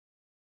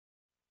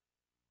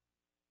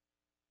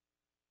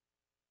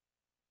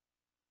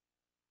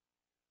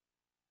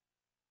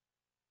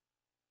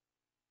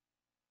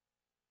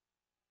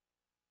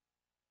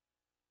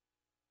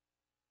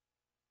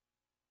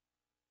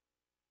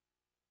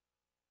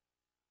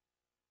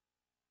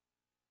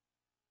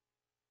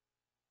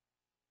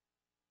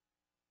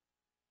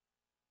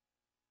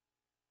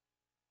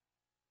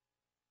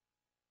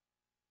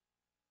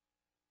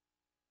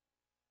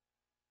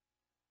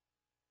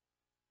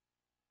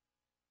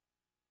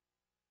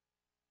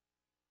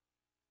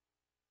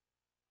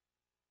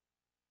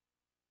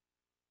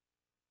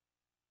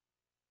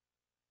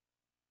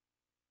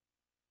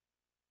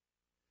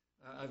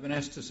I've been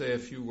asked to say a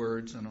few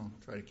words, and I'll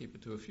try to keep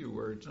it to a few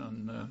words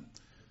on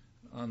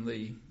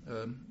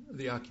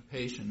the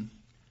occupation,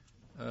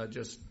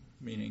 just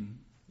meaning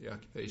the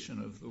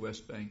occupation of the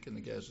West Bank and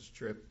the Gaza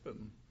Strip,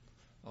 and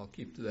I'll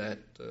keep to that,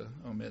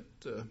 omit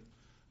the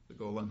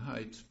Golan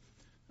Heights,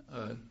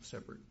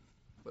 separate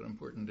but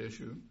important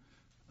issue.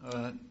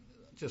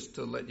 Just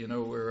to let you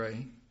know where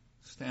I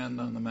stand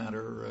on the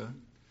matter,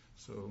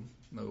 so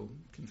no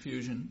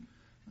confusion.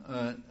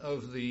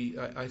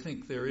 I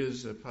think there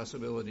is a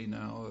possibility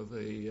now of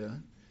a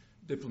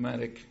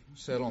diplomatic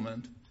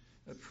settlement,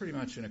 pretty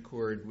much in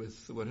accord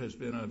with what has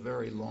been a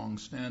very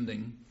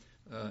long-standing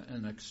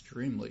and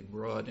extremely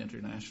broad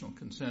international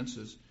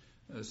consensus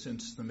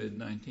since the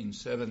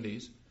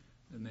mid-1970s,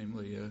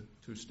 namely a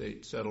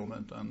two-state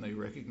settlement on the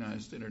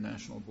recognized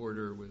international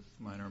border with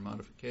minor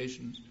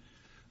modifications.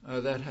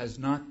 That has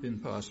not been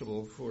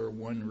possible for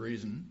one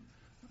reason,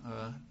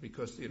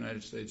 because the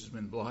United States has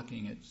been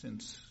blocking it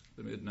since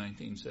the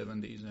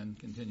mid-1970s and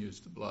continues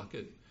to block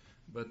it,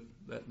 but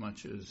that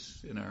much is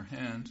in our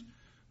hands,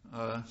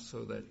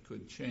 so that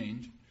could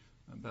change.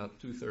 About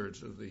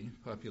two-thirds of the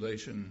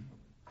population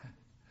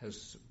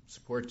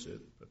supports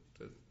it, but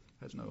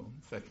has no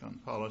effect on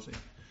policy.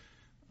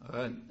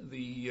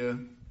 The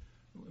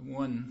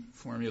one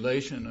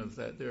formulation of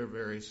that, there are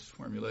various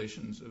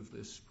formulations of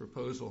this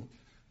proposal.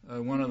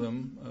 One of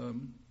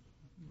them,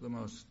 the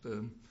most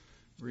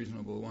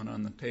reasonable one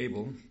on the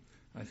table,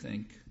 I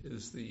think,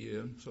 is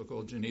the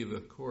so-called Geneva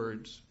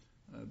Accords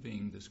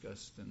being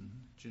discussed in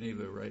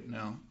Geneva right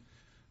now.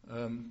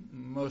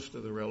 Most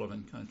of the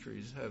relevant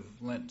countries have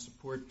lent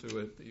support to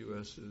it. The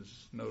U.S.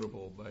 is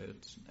notable by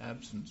its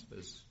absence,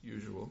 as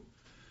usual.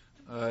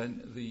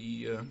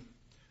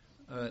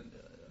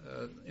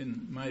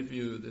 In my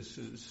view, this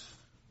is,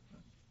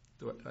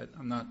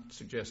 I'm not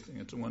suggesting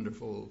it's a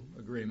wonderful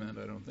agreement.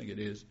 I don't think it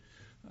is.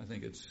 I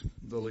think it's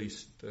the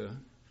least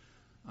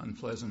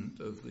unpleasant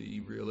of the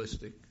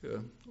realistic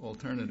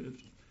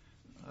alternatives,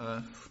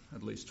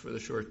 at least for the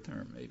short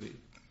term. Maybe it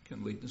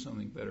can lead to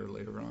something better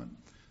later on.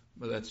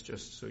 But that's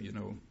just so you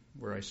know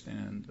where I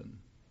stand, and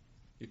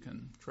you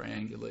can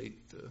triangulate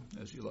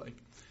as you like.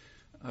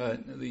 I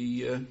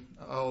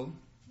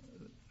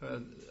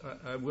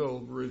will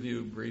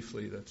review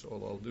briefly, that's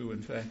all I'll do,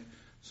 in fact,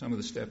 some of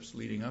the steps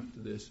leading up to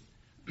this.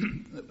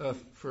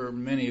 For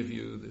many of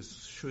you,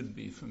 this should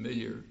be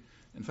familiar.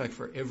 In fact,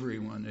 for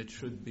everyone, it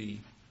should be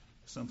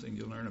something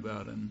you learn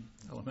about in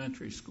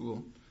elementary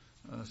school.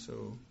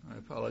 So I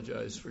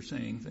apologize for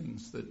saying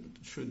things that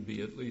should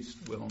be at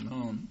least well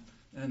known,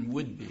 and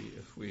would be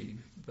if we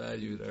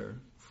valued our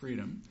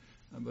freedom,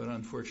 but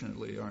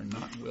unfortunately are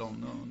not well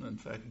known, in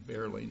fact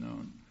barely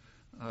known.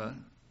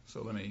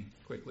 So let me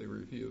quickly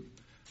review.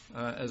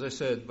 As I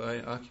said,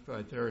 by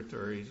occupied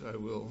territories, I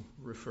will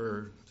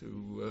refer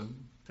to,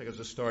 take as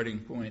a starting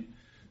point,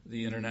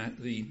 the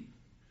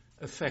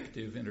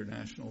effective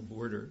international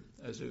border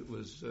as it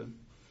was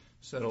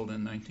settled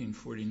in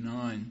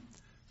 1949.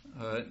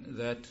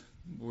 That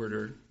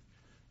border,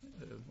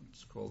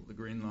 what's called the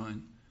Green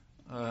Line,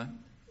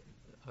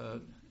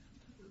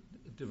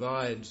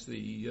 divides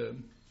the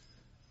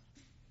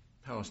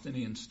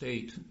Palestinian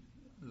state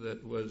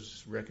that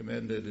was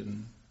recommended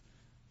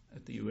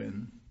at the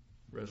UN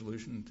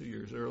resolution 2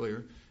 years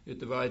earlier. It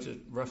divides it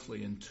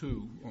roughly in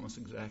two, almost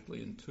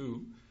exactly in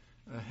two.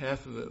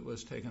 Half of it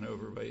was taken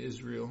over by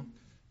Israel.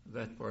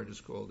 That part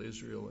is called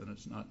Israel, and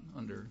it's not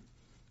under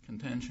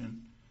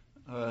contention.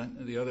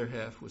 The other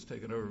half was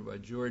taken over by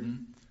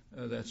Jordan.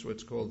 That's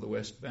what's called the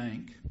West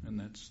Bank, and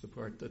that's the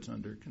part that's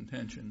under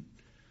contention.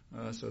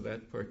 So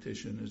that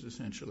partition is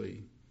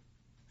essentially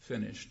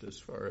finished as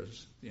far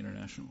as the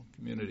international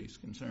community is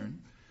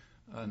concerned,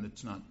 and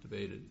it's not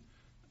debated.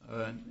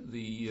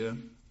 The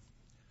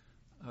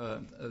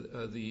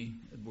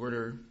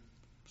border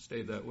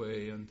stayed that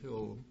way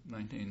until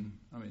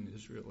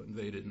Israel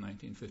invaded in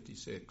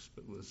 1956,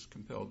 but was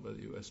compelled by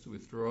the U.S. to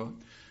withdraw.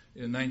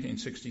 In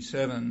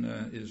 1967,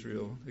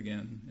 Israel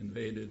again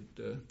invaded,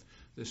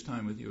 this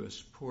time with U.S.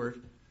 support,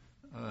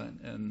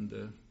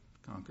 and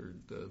conquered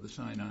the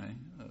Sinai,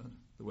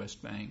 the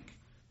West Bank,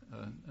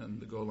 and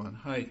the Golan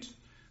Heights.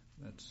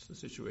 That's the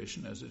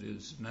situation as it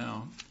is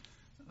now.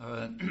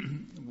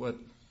 What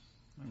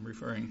I'm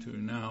referring to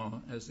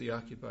now as the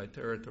occupied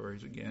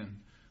territories,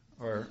 again,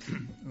 are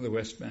the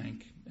West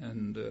Bank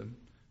and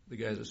the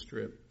Gaza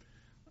Strip.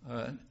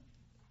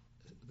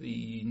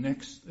 In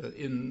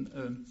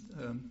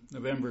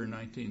November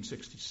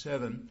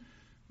 1967,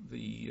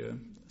 the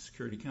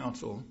Security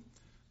Council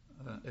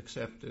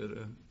accepted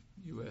a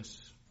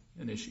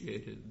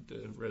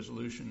U.S.-initiated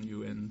resolution,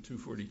 UN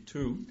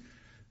 242,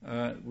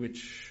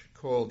 which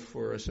called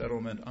for a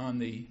settlement on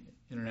the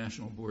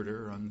international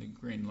border, on the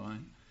Green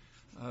Line,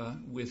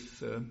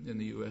 in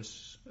the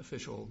U.S.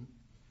 official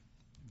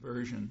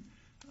version,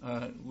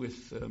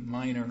 with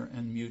minor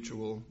and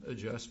mutual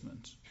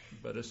adjustments,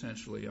 but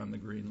essentially on the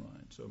Green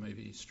Line, so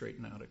maybe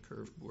straighten out a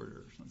curved border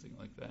or something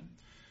like that.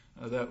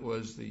 That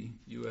was the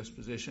U.S.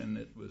 position.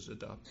 It was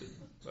adopted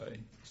by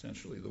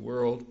essentially the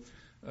world.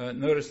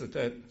 Notice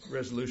that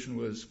resolution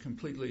was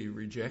completely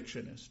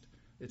rejectionist.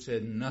 It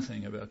said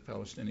nothing about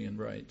Palestinian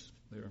rights.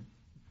 They're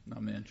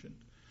not mentioned.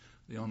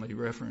 The only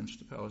reference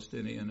to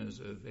Palestinians is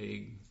a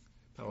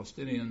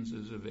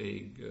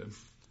vague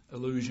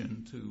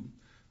allusion to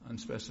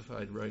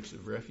unspecified rights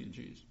of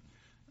refugees.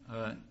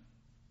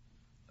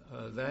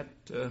 That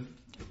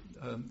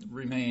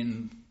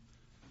remained,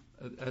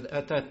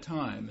 at that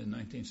time, in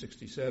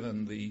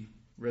 1967, the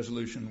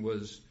resolution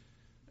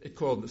it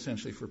called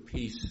essentially for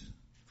peace,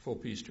 full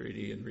peace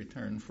treaty in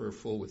return for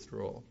full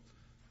withdrawal,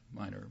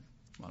 minor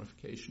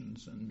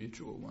modifications and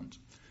mutual ones.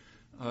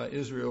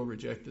 Israel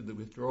rejected the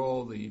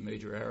withdrawal. The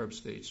major Arab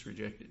states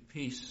rejected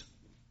peace.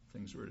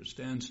 Things were at a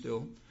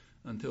standstill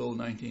until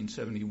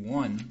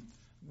 1971,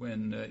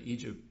 when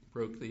Egypt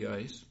broke the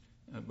ice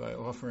by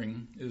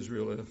offering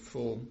Israel a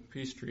full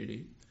peace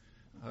treaty,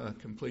 a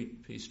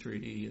complete peace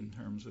treaty in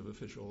terms of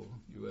official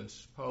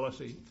U.S.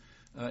 policy,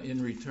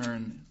 in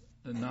return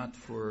not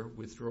for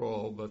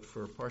withdrawal but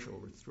for partial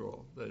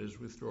withdrawal, that is,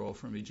 withdrawal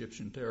from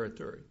Egyptian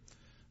territory.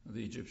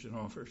 The Egyptian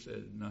offer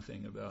said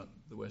nothing about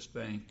the West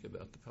Bank,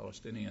 about the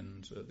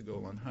Palestinians, the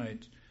Golan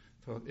Heights.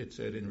 It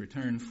said in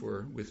return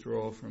for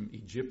withdrawal from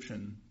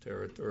Egyptian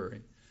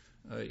territory,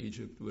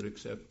 Egypt would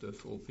accept a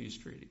full peace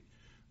treaty.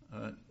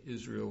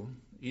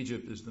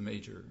 Egypt is the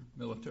major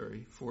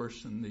military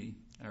force in the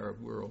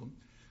Arab world.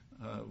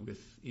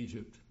 With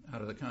Egypt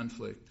out of the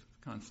conflict,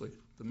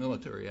 the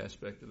military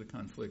aspect of the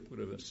conflict would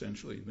have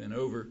essentially been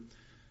over.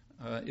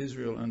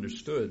 Israel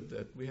understood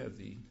that we have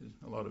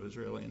a lot of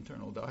Israeli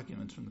internal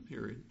documents from the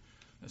period,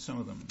 some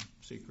of them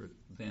secret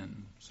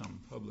then,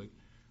 some public,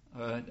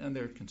 and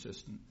they're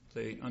consistent.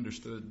 They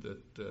understood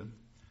that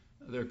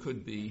there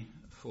could be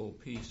full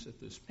peace at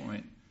this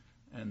point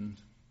and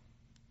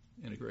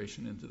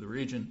integration into the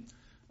region,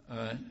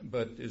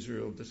 but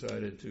Israel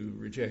decided to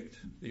reject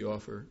the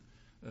offer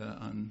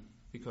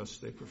because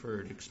they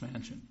preferred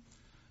expansion.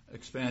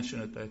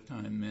 Expansion at that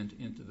time meant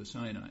into the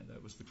Sinai.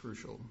 That was the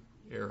crucial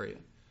area.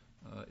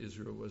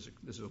 Israel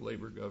this is a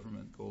labor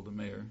government, Golda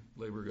Meir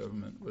labor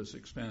government, was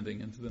expanding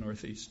into the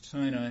northeast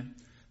Sinai,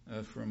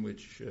 from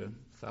which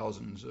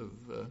thousands of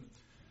the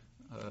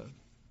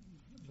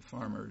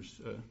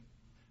farmers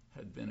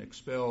had been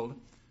expelled,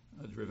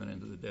 driven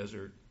into the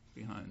desert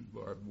behind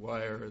barbed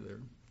wire, their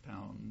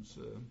towns,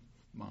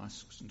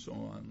 mosques and so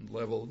on,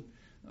 leveled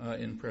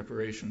in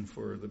preparation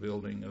for the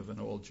building of an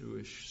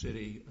all-Jewish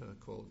city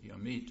called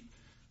Yamit,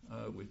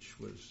 which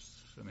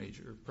was a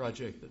major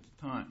project at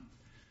the time.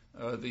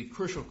 The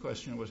crucial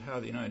question was how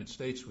the United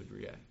States would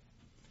react.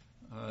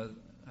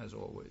 As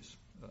always,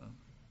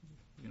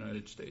 the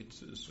United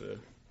States is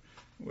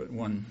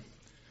one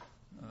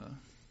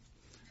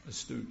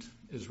astute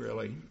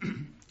Israeli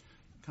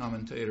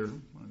commentator,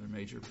 one of their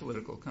major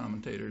political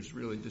commentators,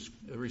 really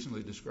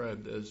recently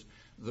described as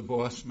the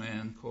boss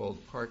man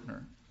called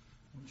partner,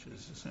 which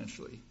is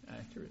essentially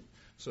accurate.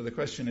 So the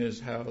question is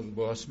how the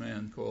boss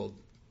man called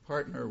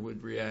partner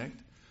would react.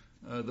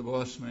 The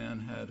boss man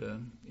had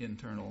an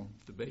internal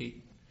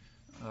debate.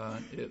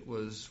 It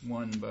was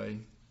won by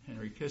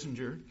Henry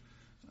Kissinger,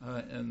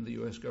 and the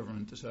U.S.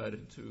 government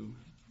decided to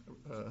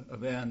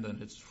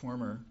abandon its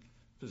former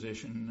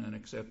position and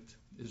accept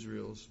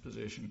Israel's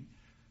position,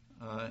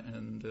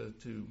 and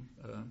to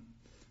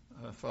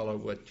follow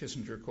what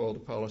Kissinger called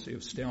a policy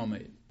of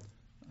stalemate.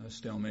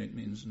 Stalemate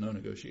means no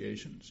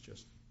negotiations,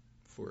 just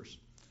force.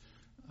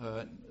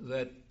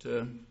 That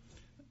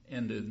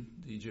ended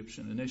the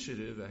Egyptian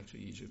initiative.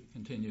 Actually, Egypt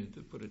continued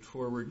to put it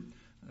forward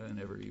in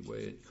every way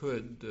it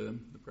could. The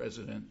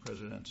President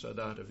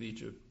Sadat of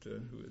Egypt,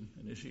 who had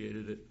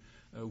initiated it,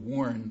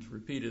 warned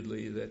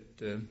repeatedly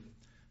that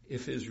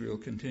if Israel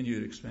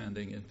continued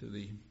expanding into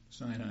the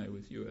Sinai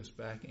with U.S.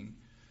 backing,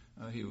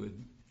 he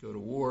would go to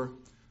war.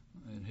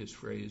 In his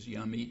phrase,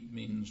 Yamit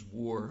means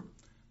war.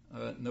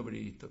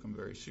 Nobody took him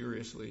very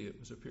seriously. It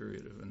was a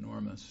period of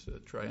enormous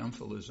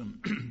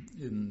triumphalism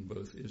in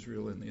both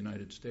Israel and the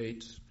United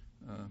States.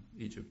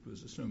 Egypt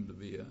was assumed to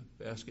be a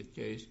basket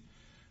case,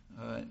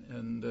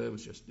 and it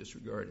was just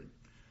disregarded.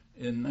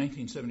 In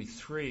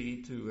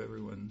 1973, to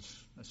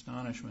everyone's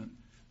astonishment,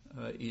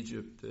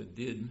 Egypt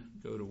did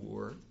go to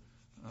war,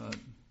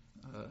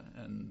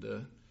 and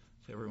to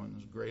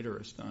everyone's greater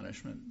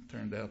astonishment,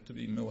 turned out to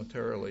be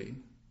militarily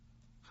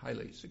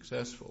highly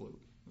successful. It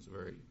was a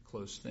very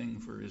close thing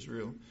for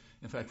Israel.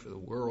 In fact, for the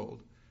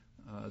world,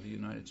 the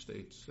United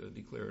States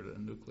declared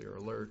a nuclear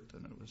alert,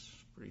 and it was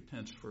pretty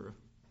tense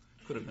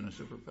could have been a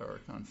superpower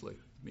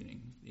conflict,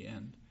 meaning the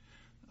end.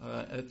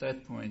 At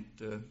that point,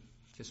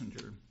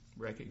 Kissinger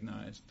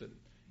recognized that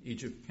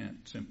Egypt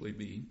can't simply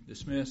be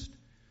dismissed,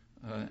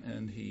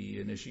 and he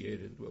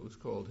initiated what was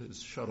called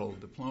his shuttle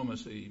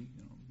diplomacy,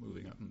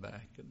 moving up and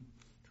back and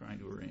trying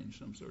to arrange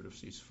some sort of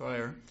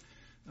ceasefire.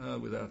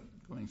 Without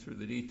going through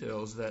the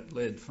details, that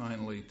led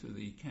finally to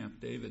the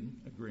Camp David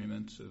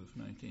agreements of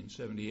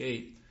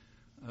 1978,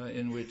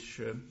 in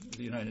which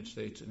the United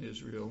States and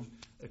Israel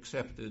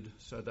accepted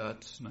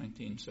Sadat's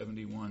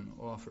 1971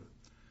 offer.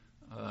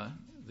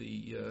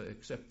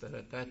 Except that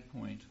at that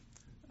point,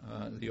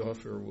 the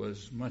offer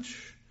was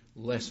much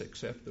less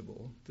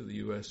acceptable to the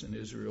U.S. and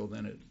Israel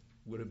than it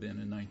would have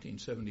been in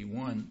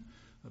 1971,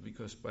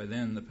 because by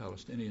then the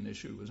Palestinian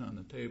issue was on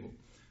the table.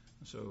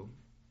 So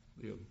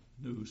the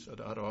new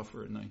Sadat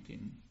offer in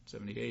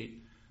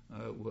 1978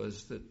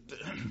 was that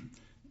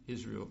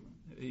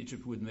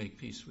Egypt would make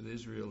peace with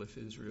Israel if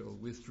Israel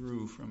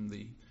withdrew from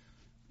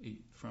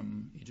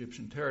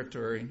Egyptian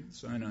territory,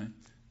 Sinai,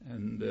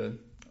 and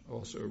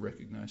also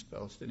recognized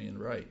Palestinian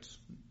rights.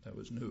 That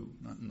was new,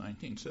 not in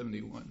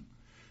 1971.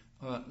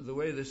 The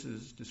way this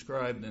is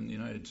described in the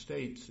United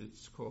States,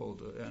 it's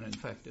called, and in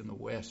fact in the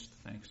West,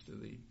 thanks to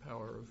the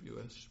power of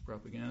U.S.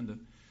 propaganda,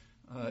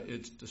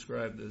 it's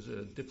described as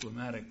a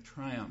diplomatic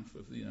triumph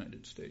of the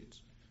United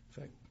States.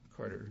 In fact,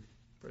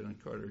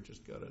 President Carter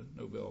just got a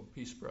Nobel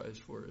Peace Prize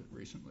for it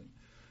recently.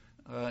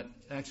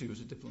 Actually, it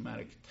was a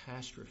diplomatic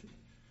catastrophe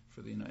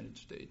for the United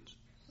States.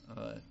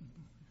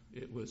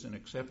 It was an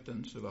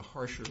acceptance of a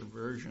harsher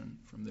version,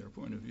 from their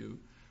point of view,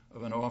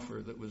 of an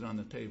offer that was on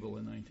the table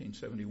in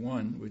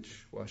 1971,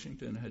 which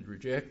Washington had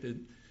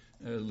rejected,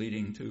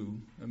 leading to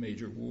a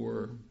major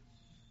war,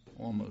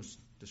 almost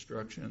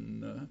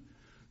destruction,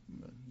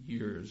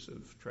 years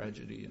of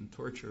tragedy and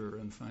torture,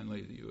 and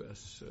finally the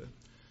U.S.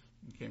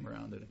 Came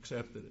around and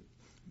accepted it.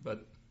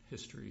 But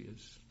history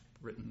is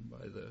written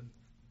by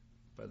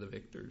the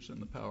victors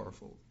and the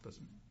powerful. It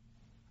doesn't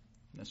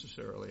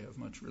necessarily have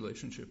much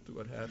relationship to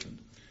what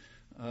happened.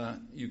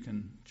 You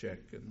can check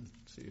and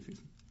see if you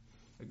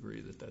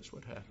agree that that's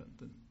what happened.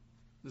 And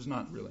there's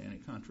not really any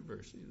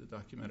controversy. The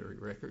documentary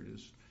record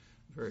is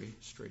very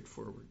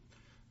straightforward.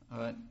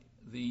 By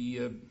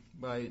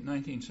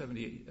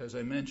 1978, as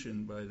I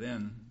mentioned, by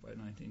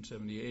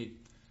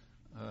 1978,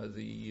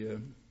 the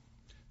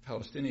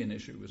Palestinian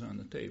issue was on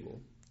the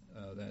table.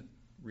 That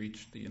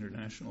reached the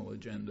international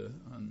agenda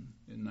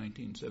in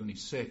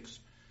 1976,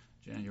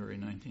 January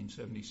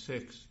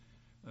 1976,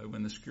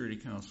 when the Security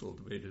Council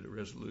debated a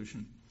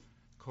resolution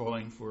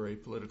calling for a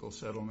political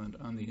settlement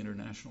on the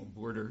international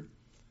border,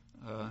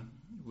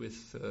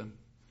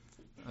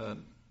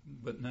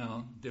 but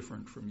now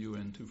different from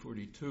UN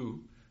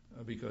 242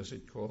 because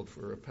it called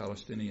for a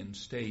Palestinian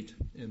state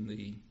in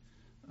the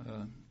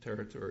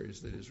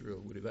territories that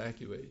Israel would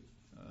evacuate,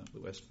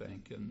 the West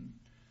Bank and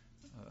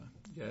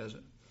Gaza.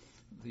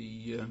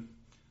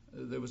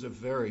 There was a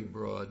very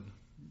broad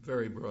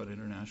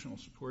international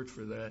support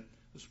for that.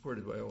 It was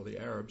supported by all the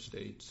Arab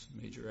states,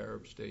 major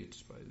Arab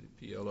states, by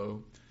the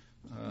PLO,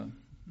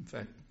 in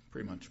fact,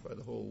 pretty much by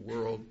the whole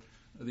world.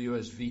 The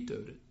U.S.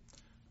 vetoed it.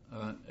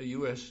 A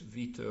U.S.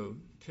 veto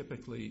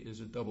typically is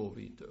a double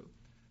veto.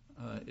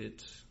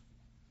 It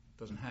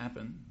doesn't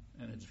happen,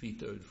 and it's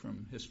vetoed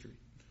from history.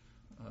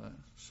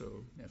 So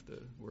you have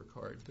to work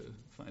hard to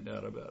find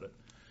out about it.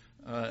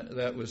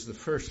 That was the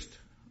first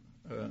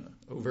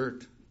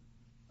overt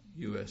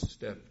U.S.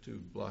 step to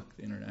block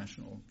the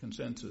international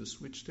consensus,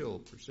 which still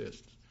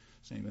persists.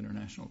 Same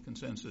international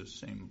consensus,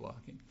 same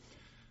blocking.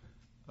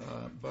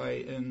 I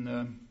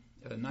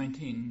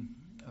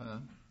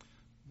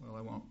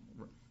won't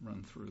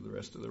run through the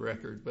rest of the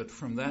record, but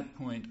from that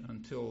point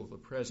until the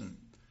present,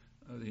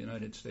 the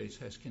United States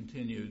has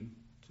continued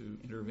to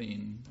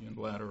intervene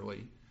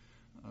unilaterally,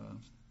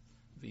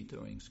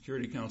 vetoing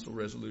Security Council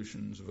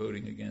resolutions,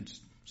 voting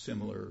against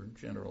similar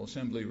General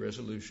Assembly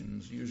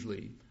resolutions,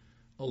 usually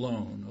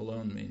alone.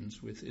 Alone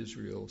means with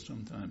Israel,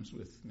 sometimes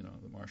with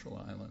the Marshall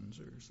Islands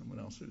or someone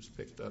else who's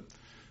picked up,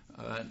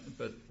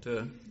 but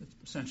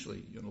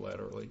essentially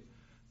unilaterally,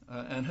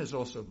 and has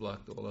also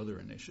blocked all other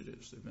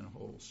initiatives. There have been a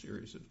whole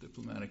series of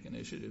diplomatic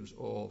initiatives,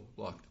 all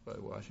blocked by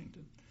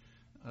Washington.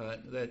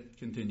 That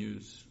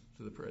continues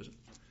to the present.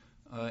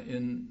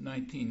 In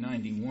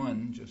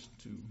 1991, just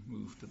to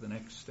move to the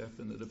next step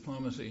in the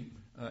diplomacy,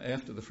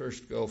 after the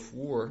first Gulf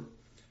War,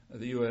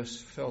 the U.S.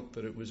 felt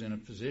that it was in a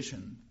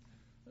position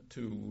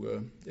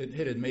to,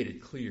 it had made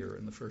it clear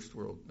in the First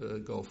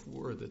Gulf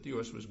War that the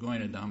U.S. was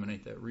going to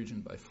dominate that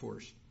region by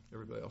force.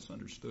 Everybody else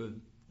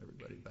understood.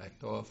 Everybody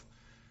backed off.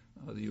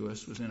 The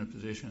U.S. was in a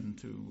position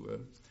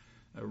to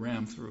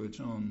ram through its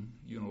own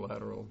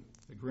unilateral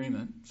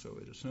agreement, so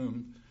it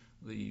assumed.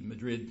 The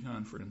Madrid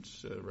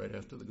conference right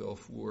after the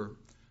Gulf War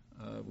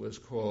was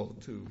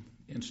called to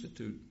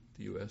institute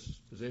the U.S.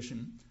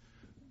 position.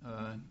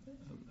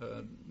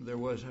 There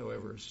was,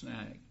 however, a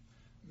snag.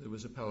 There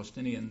was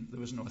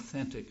an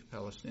authentic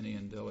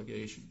Palestinian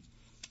delegation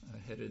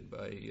headed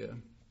by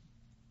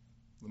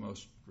the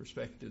most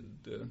respected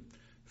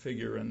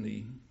figure in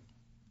the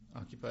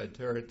occupied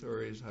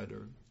territories,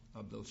 Haider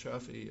Abdel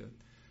Shafi, a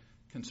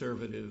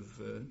conservative,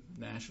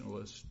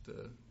 nationalist,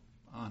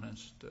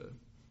 honest,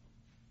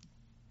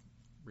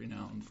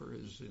 renowned for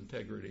his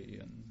integrity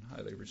and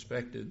highly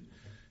respected,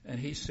 and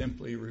he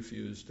simply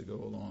refused to go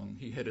along.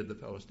 He headed the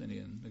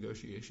Palestinian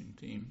negotiation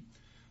team,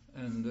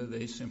 and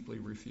they simply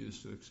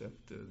refused to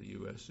accept the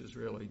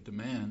U.S.-Israeli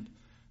demand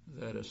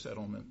that a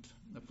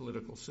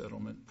political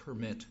settlement,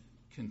 permit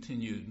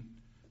continued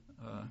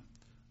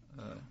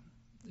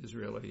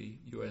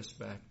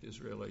U.S.-backed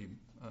Israeli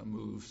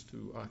moves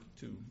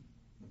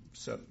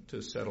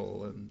to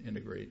settle and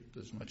integrate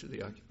as much of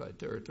the occupied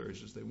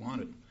territories as they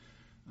wanted.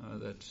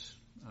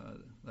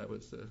 That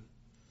was the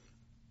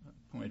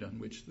point on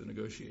which the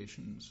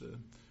negotiations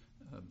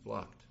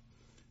blocked.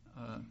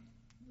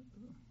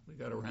 We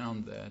got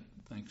around that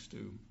thanks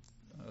to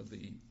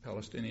the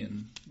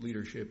Palestinian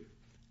leadership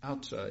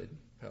outside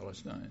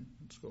Palestine.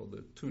 It's called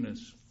the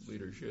Tunis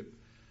leadership,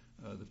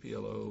 the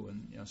PLO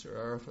and Yasser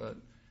Arafat,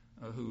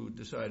 who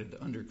decided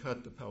to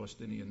undercut the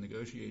Palestinian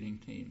negotiating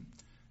team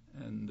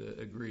and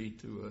agree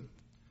to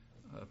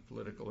a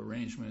political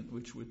arrangement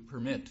which would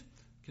permit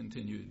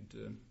continued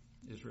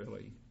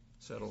Israeli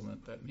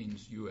settlement. That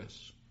means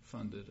U.S.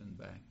 funded and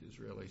backed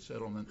Israeli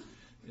settlement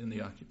in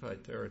the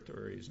occupied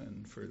territories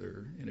and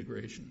further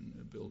integration,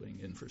 building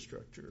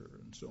infrastructure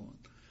and so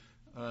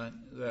on.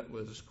 That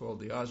was called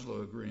the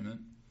Oslo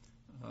Agreement,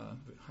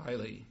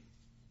 highly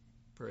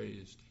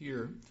praised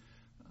here.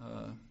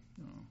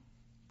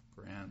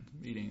 Grand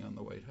meeting on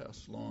the White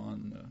House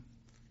lawn,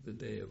 the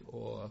day of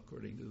awe,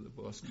 according to the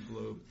Boston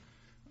Globe.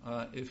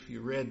 If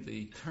you read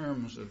the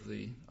terms of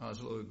the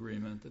Oslo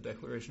Agreement, the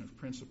Declaration of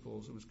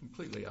Principles, it was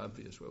completely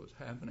obvious what was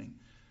happening.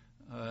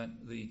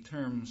 The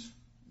terms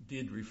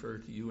did refer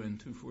to UN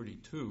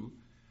 242,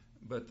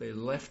 but they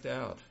left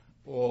out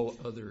all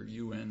other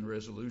UN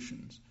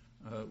resolutions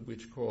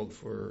which called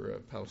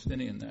for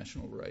Palestinian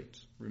national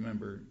rights.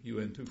 Remember,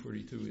 UN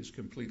 242 is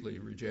completely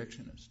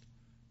rejectionist.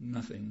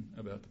 Nothing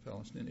about the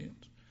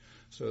Palestinians.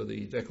 So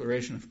the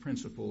Declaration of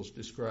Principles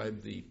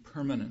described the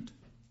permanent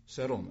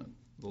settlement,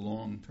 the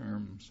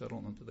long-term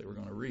settlement that they were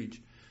going to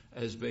reach,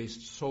 as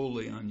based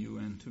solely on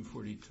UN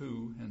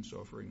 242, hence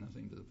offering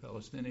nothing to the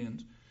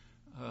Palestinians.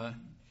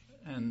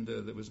 And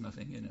there was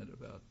nothing in it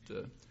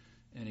about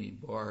any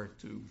bar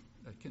to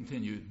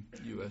continued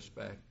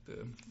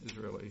U.S.-backed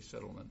Israeli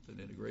settlement and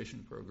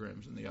integration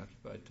programs in the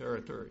occupied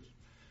territories.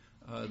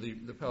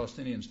 The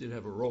Palestinians did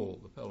have a role.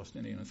 The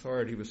Palestinian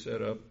Authority was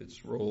set up.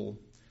 Its role,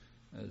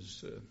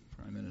 as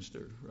Prime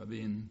Minister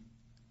Rabin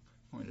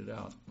pointed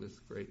out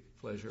with great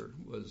pleasure,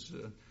 was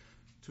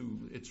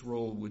its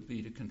role would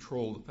be to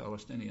control the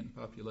Palestinian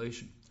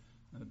population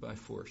by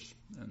force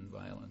and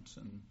violence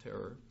and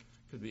terror.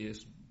 Could be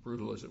as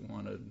brutal as it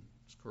wanted,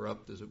 as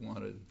corrupt as it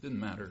wanted. Didn't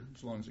matter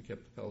as long as it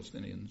kept the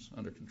Palestinians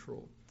under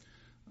control.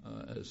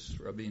 As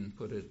Rabin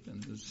put it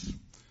in his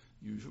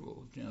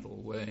usual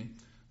gentle way,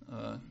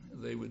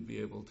 they would be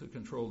able to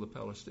control the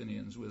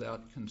Palestinians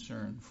without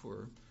concern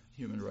for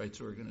human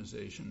rights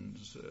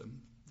organizations,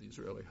 the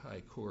Israeli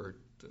High Court,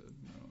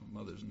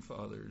 mothers and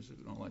fathers who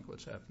don't like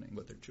what's happening,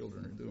 what their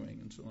children are doing,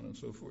 and so on and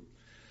so forth.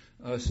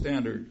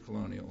 Standard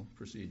colonial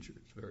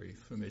procedures, very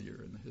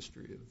familiar in the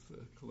history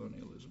of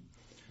colonialism.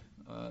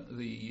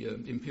 The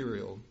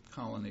imperial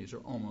colonies are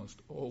almost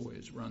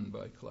always run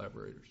by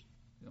collaborators,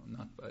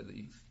 not by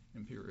the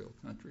imperial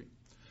country.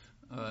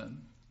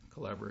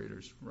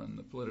 Collaborators run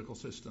the political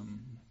system,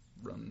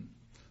 run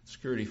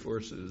security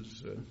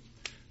forces.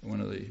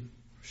 One of the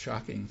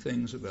shocking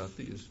things about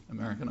the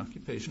American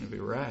occupation of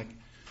Iraq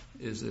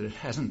is that it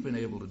hasn't been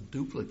able to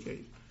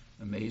duplicate,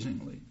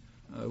 amazingly,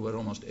 what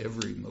almost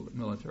every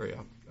military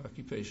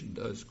occupation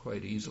does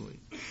quite easily.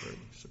 Very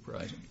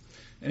surprising.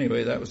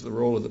 Anyway, that was the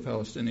role of the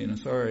Palestinian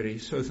Authority.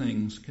 So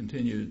things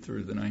continued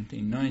through the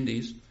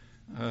 1990s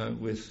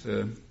with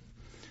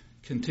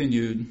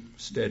continued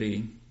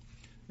steady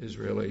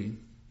Israeli,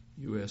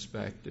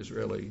 U.S.-backed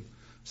Israeli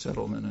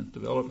settlement and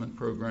development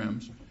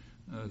programs.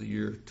 The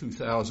year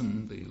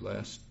 2000, the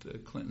last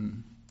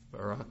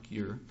Clinton-Barak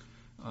year,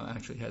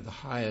 actually had the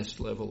highest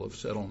level of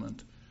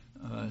settlement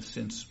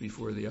since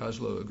before the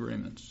Oslo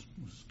agreements.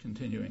 It was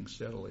continuing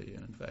steadily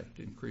and, in fact,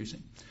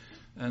 increasing.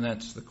 And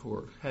that's the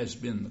core, has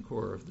been the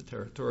core of the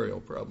territorial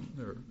problem.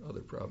 There are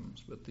other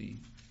problems, but the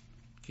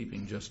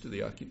keeping just to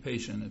the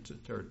occupation, it's a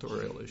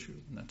territorial issue,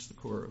 and that's the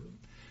core of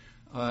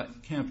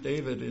it. Camp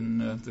David,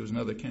 there was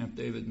another Camp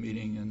David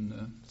meeting in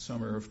the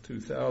summer of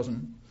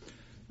 2000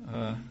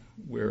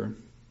 where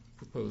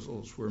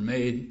proposals were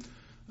made.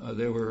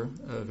 They were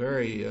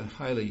very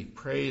highly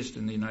praised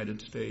in the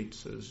United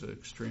States as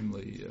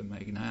extremely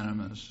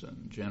magnanimous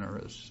and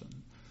generous and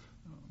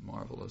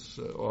marvelous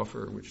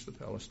offer, which the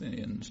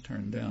Palestinians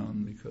turned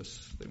down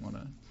because they want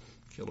to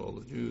kill all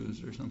the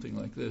Jews or something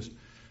like this.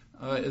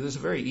 There's a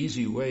very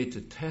easy way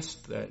to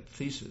test that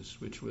thesis,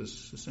 which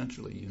was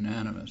essentially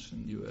unanimous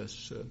in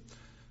U.S.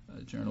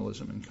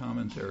 Journalism and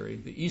commentary.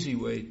 The easy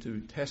way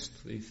to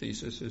test the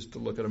thesis is to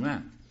look at a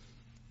map.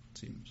 It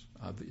seems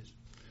obvious.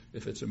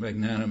 If it's a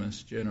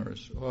magnanimous,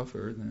 generous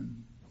offer,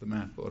 then the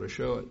map ought to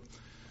show it.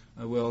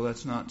 Well,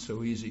 that's not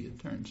so easy, it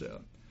turns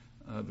out,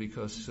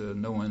 because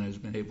no one has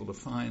been able to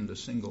find a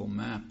single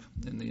map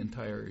in the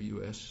entire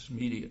U.S.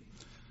 media.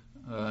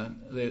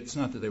 It's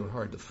not that they were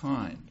hard to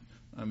find.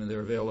 I mean, they're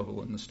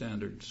available in the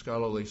standard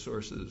scholarly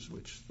sources,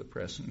 which the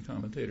press and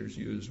commentators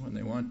use when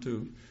they want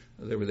to.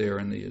 They were there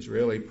in the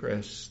Israeli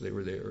press. They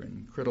were there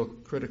in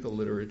critical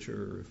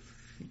literature.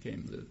 If you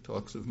came to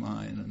Talks of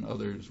Mine and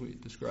others, we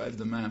described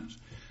the maps.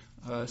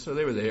 So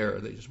they were there.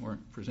 They just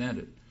weren't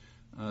presented.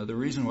 The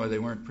reason why they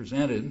weren't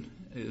presented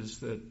is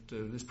that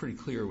it's pretty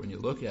clear when you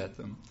look at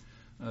them.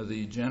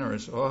 The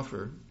generous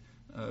offer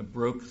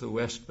broke the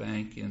West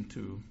Bank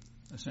into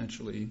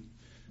essentially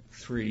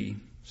 3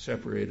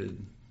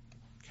 separated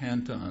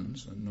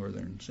cantons, a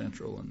northern,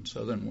 central, and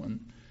southern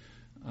one,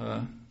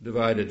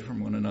 divided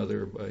from one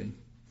another by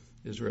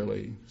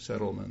Israeli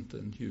settlement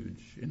and huge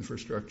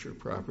infrastructure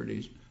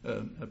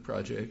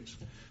projects.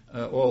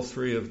 All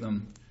three of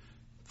them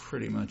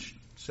pretty much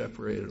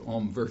separated,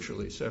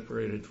 virtually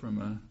separated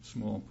from a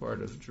small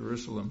part of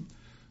Jerusalem,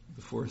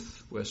 the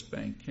fourth West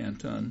Bank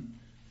canton.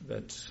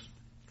 That's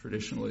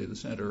traditionally the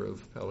center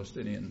of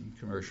Palestinian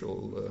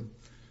commercial,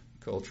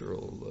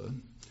 cultural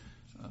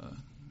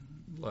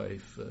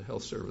life,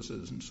 health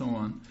services, and so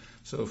on.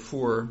 So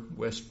 4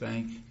 West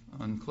Bank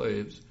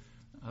enclaves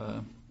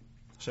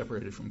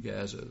separated from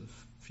Gaza, the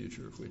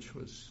future of which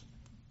was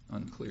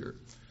unclear.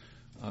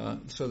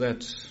 So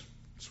that's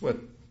what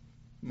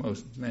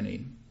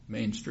many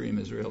mainstream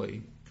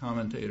Israeli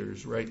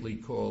commentators rightly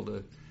called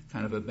a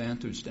kind of a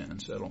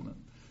Bantustan settlement,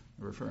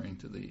 referring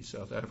to the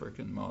South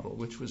African model,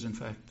 which was in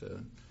fact a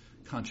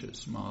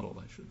conscious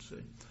model, I should say.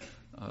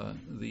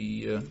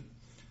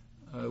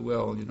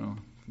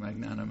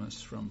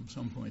 Magnanimous from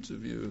some points of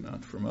view,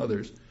 not from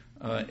others.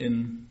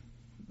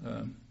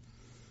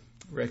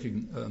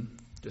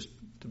 Just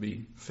to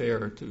be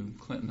fair to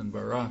Clinton and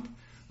Barak,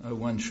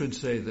 one should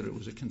say that it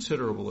was a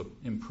considerable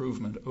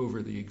improvement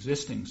over the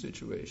existing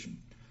situation.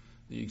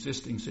 The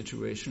existing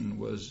situation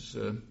was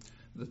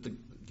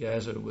that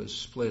Gaza was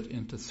split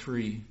into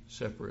 3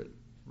 separate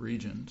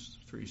regions,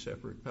 3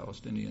 separate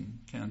Palestinian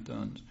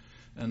cantons,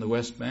 and the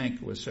West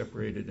Bank was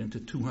separated into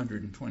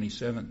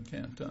 227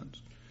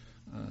 cantons,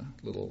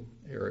 little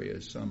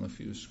areas, some a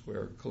few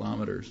square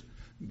kilometers,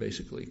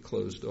 basically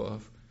closed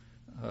off.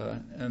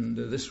 And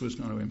this was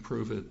going to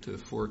improve it to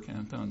 4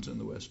 cantons in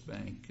the West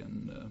Bank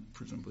and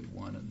presumably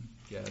 1 in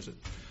Gaza.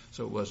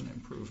 So it was an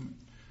improvement.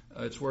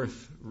 It's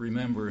worth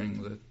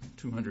remembering that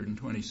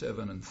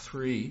 227 and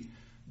 3,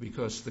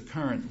 because the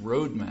current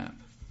roadmap,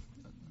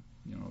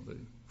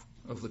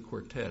 of the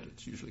quartet,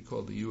 it's usually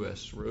called the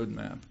U.S.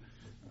 roadmap,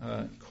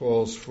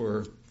 calls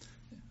for,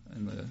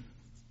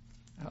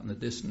 out in the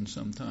distance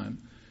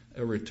sometime,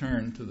 a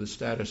return to the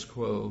status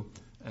quo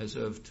as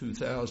of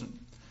 2000.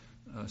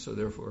 So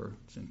therefore,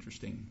 it's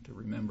interesting to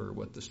remember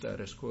what the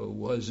status quo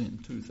was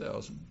in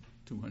 2000.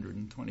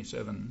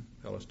 227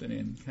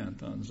 Palestinian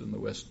cantons in the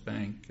West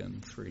Bank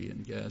and 3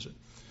 in Gaza.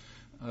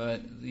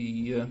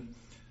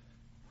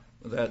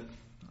 That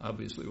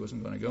obviously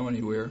wasn't going to go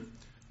anywhere.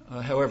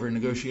 However,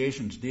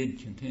 negotiations did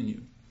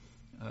continue.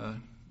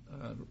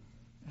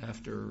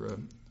 After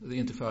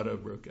the Intifada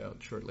broke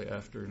out shortly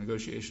after,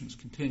 negotiations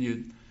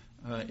continued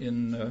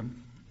in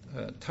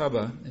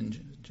Taba, in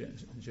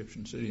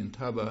Egyptian city in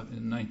Taba,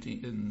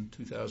 in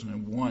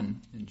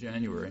 2001, in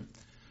January.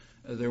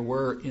 There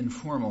were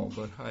informal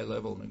but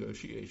high-level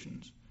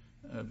negotiations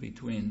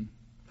between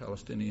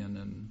Palestinian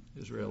and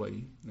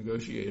Israeli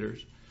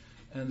negotiators,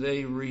 and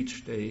they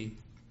reached a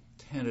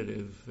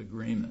tentative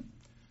agreement,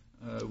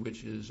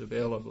 which is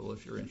available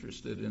if you're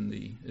interested in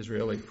the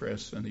Israeli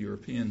press and the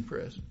European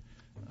press.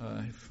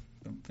 I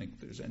don't think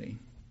there's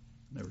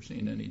never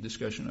seen any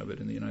discussion of it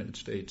in the United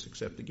States,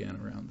 except again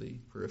around the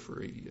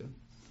periphery,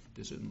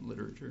 dissident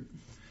literature.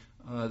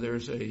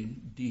 There's a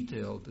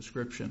detailed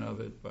description of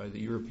it by the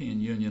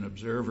European Union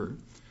Observer,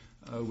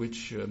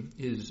 which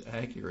is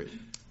accurate.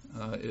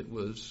 It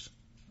was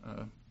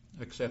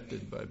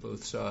accepted by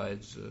both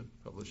sides,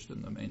 published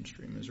in the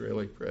mainstream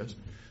Israeli press,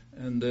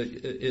 and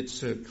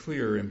it's a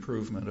clear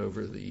improvement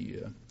over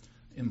the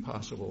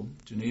impossible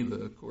Geneva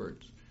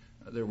Accords.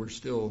 There were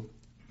still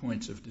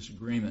points of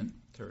disagreement,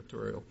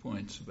 territorial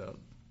points about,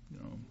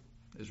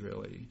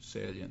 Israeli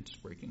salients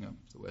breaking up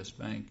the West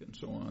Bank and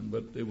so on,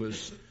 but it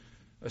was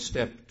a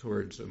step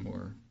towards a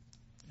more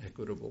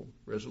equitable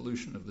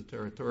resolution of the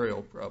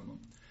territorial problem.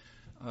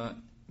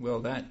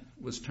 That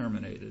was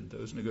terminated.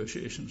 Those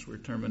negotiations were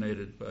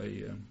terminated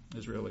by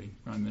Israeli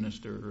Prime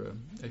Minister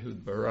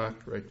Ehud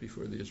Barak right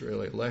before the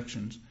Israeli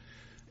elections.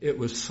 It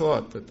was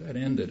thought that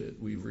ended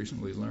it. We've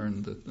recently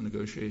learned that the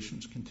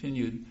negotiations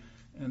continued,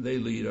 and they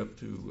lead up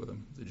to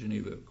the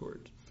Geneva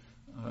Accords.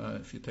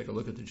 If you take a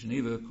look at the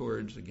Geneva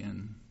Accords,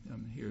 again,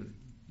 here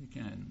you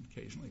can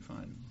occasionally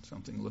find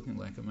something looking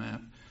like a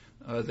map.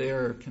 They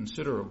are a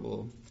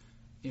considerable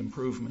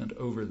improvement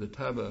over the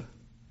Taba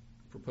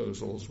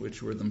proposals,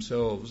 which were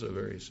themselves a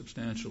very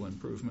substantial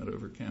improvement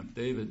over Camp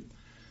David.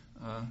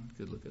 You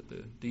could look at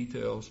the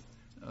details.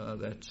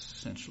 That's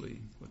essentially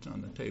what's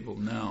on the table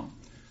now.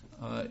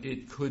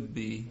 It could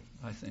be,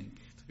 I think,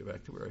 to go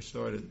back to where I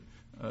started,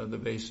 the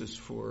basis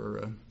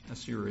for a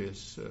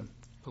serious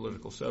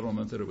political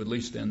settlement that would at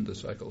least end the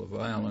cycle of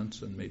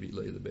violence and maybe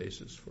lay the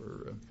basis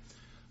for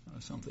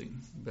something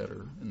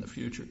better in the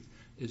future.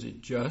 Is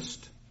it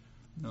just?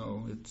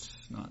 No, it's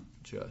not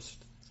just.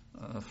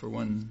 For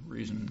one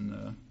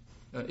reason,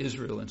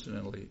 Israel,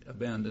 incidentally,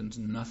 abandons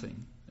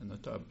nothing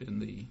in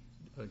the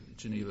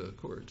Geneva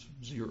Accords,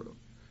 0.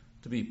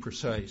 To be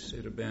precise,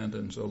 it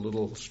abandons a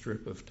little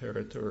strip of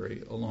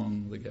territory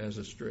along the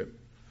Gaza Strip,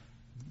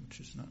 which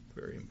is not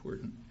very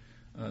important,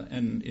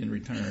 and in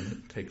return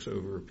it takes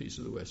over a piece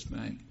of the West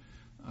Bank.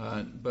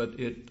 But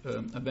it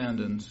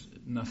abandons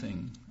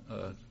nothing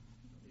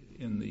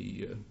in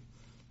the,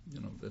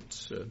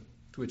 that's to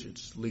which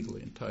it's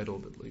legally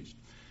entitled, at least.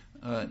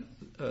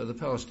 The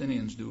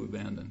Palestinians do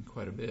abandon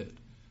quite a bit.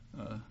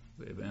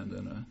 They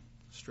abandon a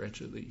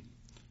stretch of the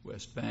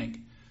West Bank,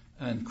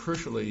 and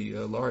crucially,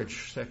 a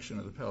large section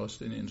of the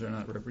Palestinians are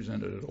not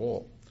represented at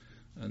all,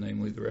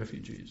 namely the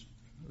refugees.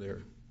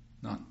 They're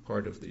not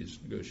part of these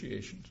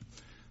negotiations,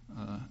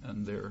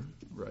 and their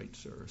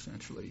rights are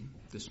essentially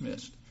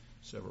dismissed,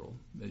 several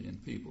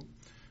million people.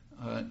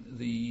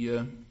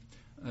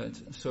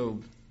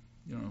 So,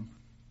 in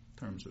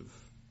terms of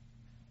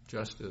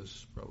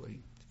justice, probably you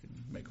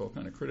can make all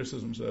kind of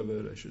criticisms of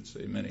it. I should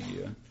say many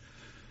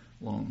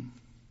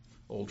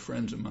old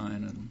friends of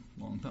mine and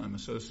longtime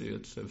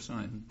associates have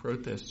signed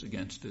protests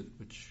against it,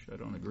 which I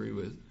don't agree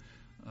with,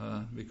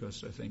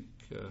 because I think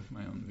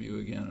my own view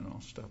again, and I'll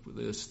stop with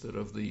this, that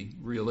of the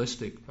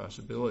realistic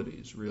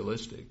possibilities,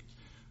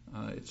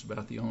 it's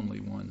about the only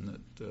one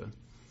that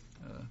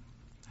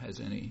has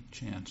any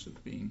chance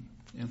of being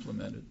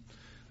implemented.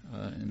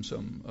 In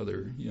some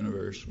other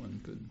universe,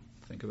 one could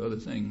think of other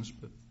things,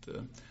 but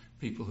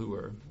people who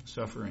are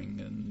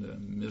suffering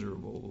and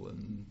miserable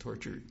and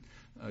tortured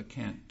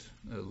can't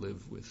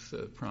live with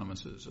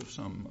promises of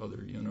some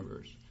other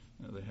universe.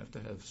 They have to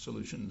have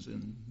solutions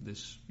in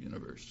this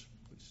universe,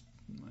 at least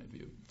in my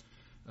view.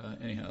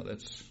 Anyhow,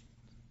 that's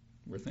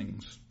where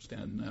things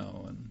stand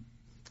now and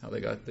how they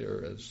got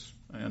there as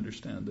I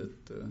understand it.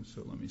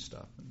 So let me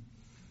stop and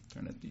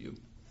turn it to you.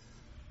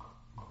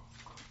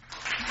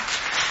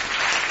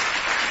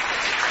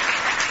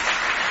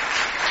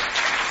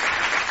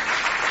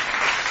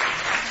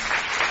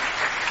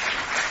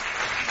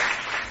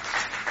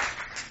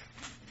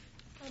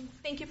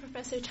 Thank you,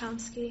 Professor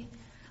Chomsky.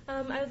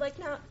 I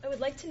would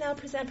like to now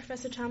present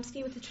Professor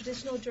Chomsky with the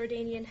traditional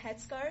Jordanian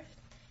headscarf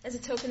as a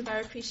token of our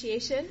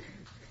appreciation.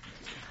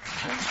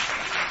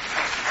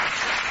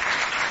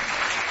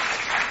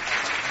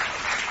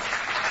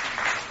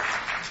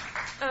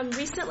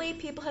 Recently,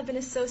 people have been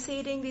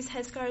associating these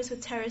headscarves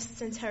with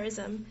terrorists and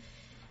terrorism.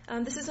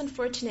 This is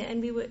unfortunate,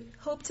 and we would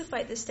hope to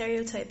fight this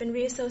stereotype and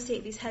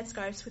reassociate these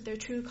headscarves with their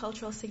true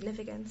cultural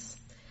significance.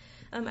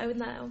 I would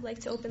now like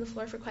to open the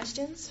floor for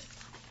questions.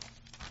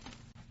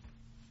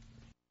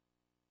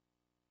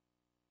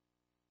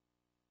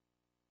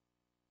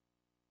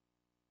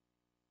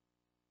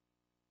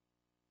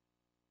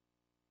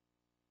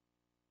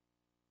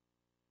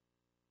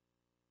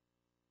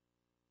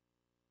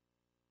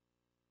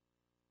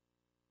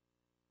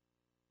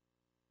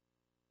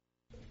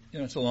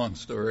 It's a long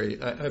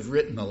story. I've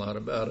written a lot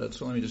about it,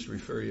 so let me just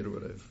refer you to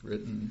what I've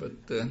written,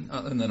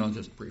 and then I'll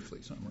just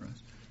briefly summarize.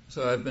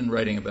 So I've been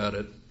writing about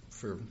it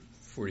for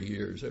 40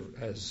 years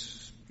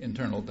as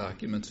internal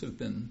documents have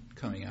been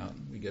coming out,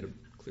 and we get a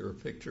clearer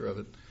picture of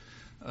it.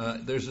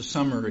 There's a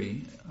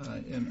summary,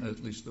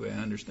 at least the way I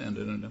understand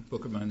it, in a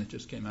book of mine that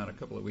just came out a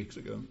couple of weeks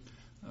ago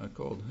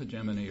called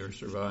Hegemony or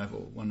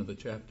Survival. One of the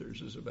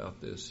chapters is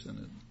about this, and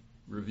it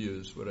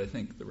reviews what I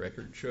think the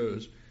record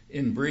shows.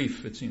 In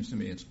brief, it seems to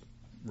me it's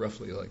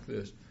roughly like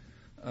this.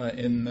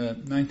 In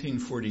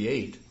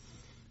 1948,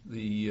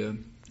 the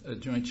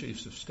Joint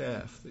Chiefs of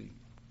Staff, the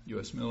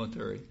U.S.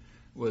 military,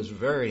 was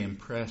very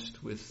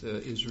impressed with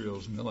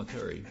Israel's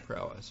military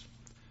prowess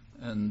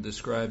and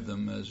described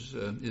them as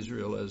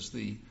Israel as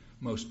the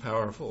most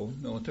powerful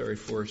military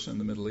force in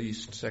the Middle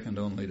East, second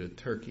only to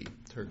Turkey.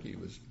 Turkey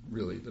was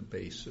really the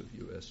base of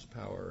U.S.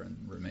 power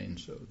and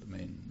remains so, the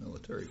main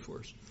military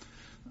force.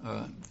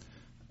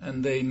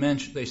 And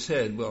they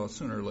said, well,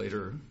 sooner or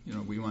later,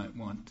 we might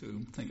want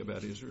to think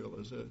about Israel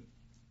as a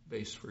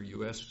base for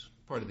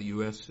part of the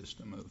U.S.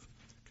 system of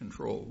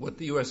control. What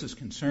the U.S. is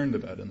concerned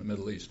about in the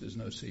Middle East is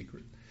no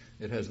secret.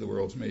 It has the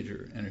world's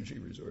major energy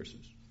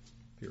resources,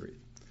 period.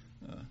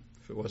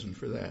 If it wasn't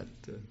for that,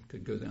 it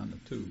could go down the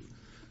tube.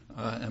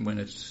 And when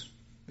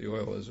the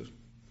oil is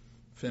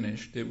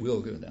finished, it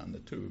will go down the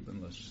tube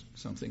unless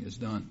something is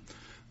done.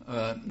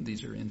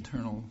 These are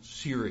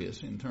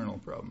serious internal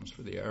problems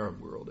for the Arab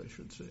world, I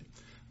should say.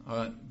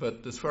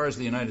 But as far as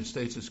the United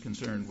States is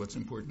concerned, what's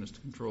important is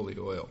to control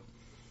the oil.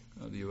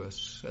 The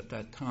U.S. at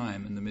that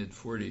time, in the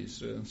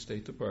mid-40s,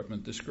 State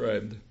Department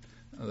described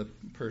the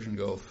Persian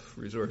Gulf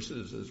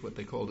resources as what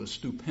they called a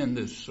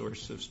stupendous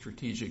source of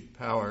strategic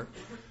power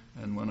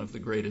and one of the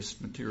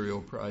greatest material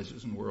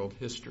prizes in world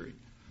history,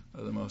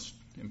 the most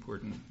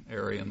important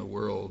area in the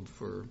world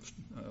for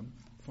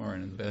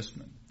foreign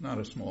investment. Not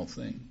a small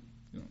thing.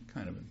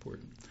 Kind of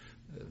important,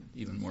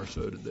 even more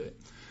so today.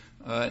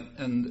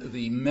 And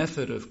the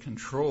method of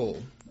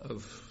control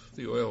of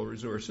the oil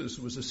resources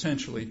was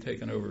essentially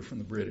taken over from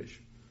the British.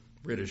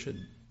 British had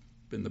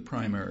been the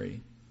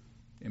primary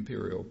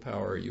imperial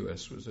power.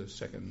 U.S. was a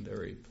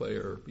secondary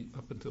player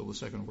up until the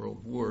Second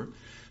World War.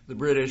 The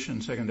British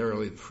and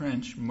secondarily the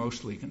French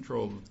mostly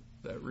controlled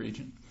that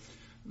region.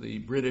 The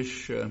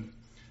British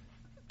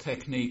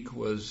technique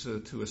was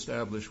to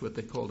establish what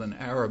they called an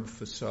Arab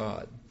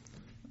facade.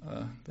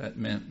 That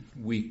meant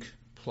weak,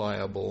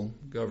 pliable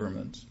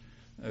governments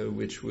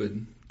which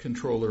would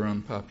control their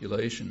own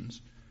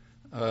populations.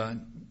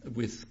 And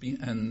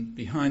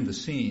behind the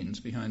scenes,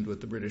 behind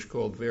what the British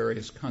called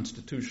various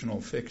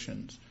constitutional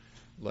fictions,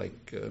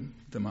 like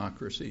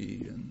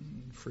democracy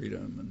and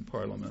freedom and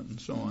parliament and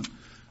so on.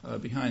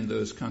 Behind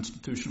those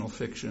constitutional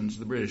fictions,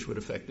 the British would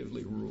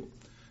effectively rule.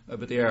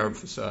 But the Arab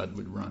facade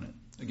would run it.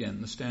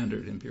 Again, the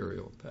standard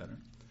imperial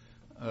pattern.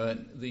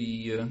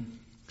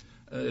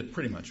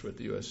 Pretty much what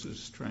the U.S.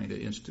 is trying to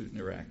institute in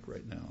Iraq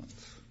right now.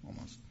 It's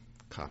almost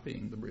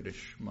copying the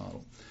British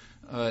model.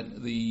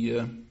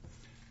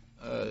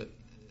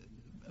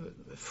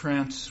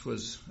 France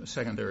was a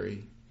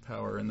secondary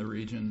power in the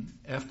region.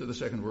 After the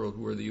Second World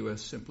War, the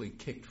U.S. simply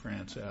kicked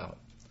France out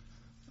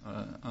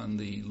on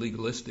the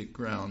legalistic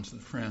grounds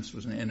that France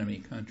was an enemy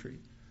country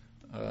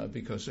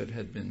because it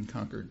had been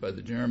conquered by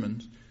the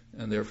Germans,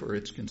 and therefore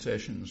its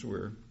concessions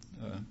were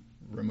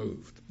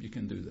removed. You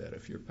can do that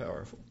if you're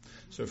powerful.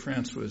 So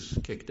France was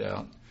kicked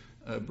out.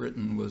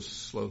 Britain was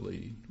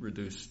slowly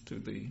reduced to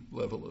the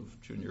level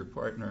of junior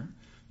partner,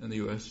 and the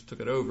U.S.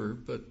 took it over,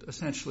 but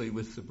essentially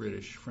with the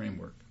British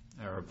framework,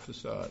 Arab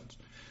facades.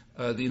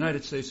 The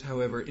United States,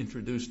 however,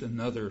 introduced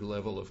another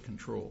level of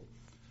control,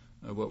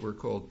 what were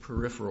called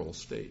peripheral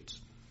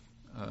states,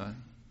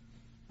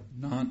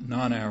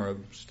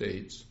 non-Arab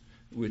states,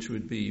 which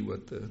would be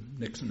what the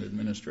Nixon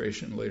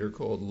administration later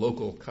called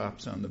local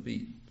cops on the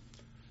beat.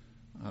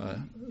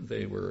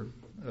 They were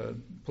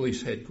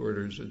police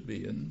headquarters would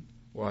be in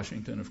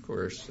Washington, of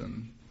course,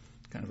 and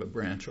kind of a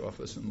branch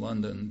office in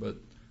London, but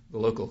the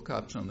local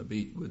cops on the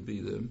beat would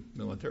be the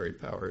military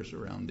powers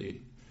around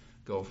the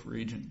Gulf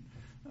region.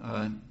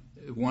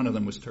 One of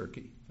them was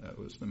Turkey. That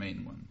was the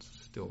main one,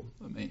 still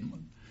the main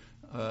one.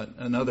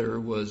 Another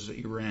was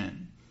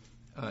Iran.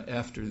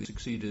 After they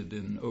succeeded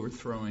in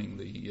overthrowing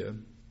the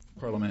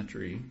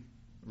parliamentary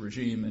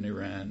regime in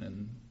Iran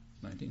in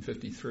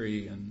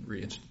 1953 and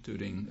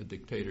reinstituting a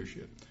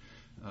dictatorship,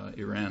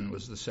 Iran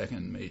was the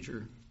second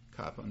major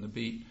cop on the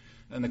beat.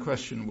 And the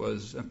question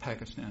was,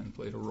 Pakistan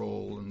played a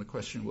role, and the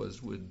question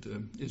was,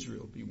 would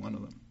Israel be one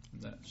of them?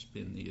 And that's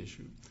been the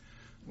issue.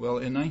 Well,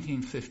 in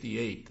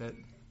 1958, there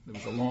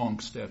was a long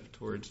step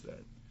towards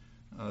that.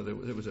 There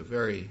was a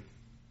very,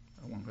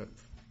 I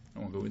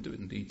won't go into it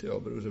in detail,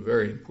 but it was a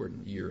very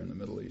important year in the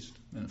Middle East,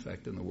 and in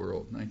fact in the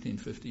world,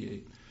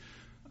 1958.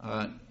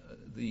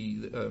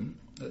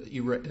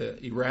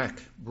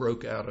 Iraq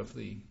broke out of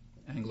the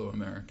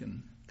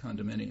Anglo-American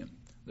condominium.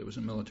 There was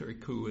a military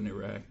coup in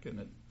Iraq, and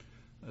it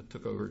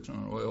took over its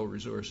own oil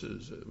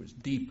resources. There was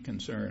deep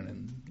concern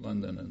in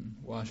London and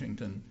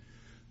Washington.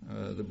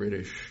 The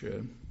British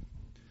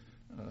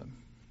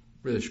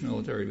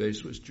military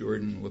base was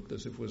Jordan, looked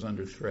as if it was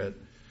under threat.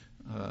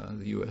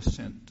 The U.S.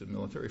 sent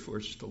military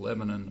forces to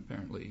Lebanon,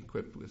 apparently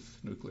equipped with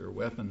nuclear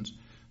weapons.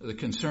 The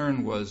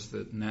concern was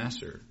that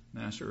Nasser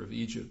of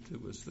Egypt, who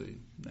was the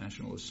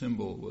nationalist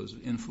symbol, was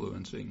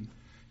influencing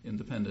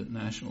independent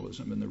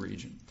nationalism in the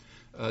region.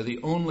 The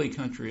only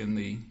country in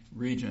the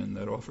region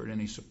that offered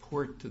any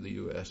support to the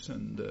U.S.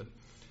 and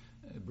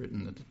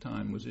Britain at the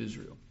time was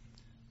Israel.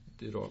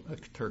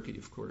 Turkey,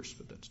 of course,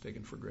 but that's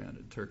taken for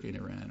granted. Turkey and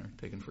Iran are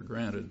taken for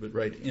granted. But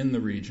right in the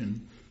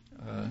region,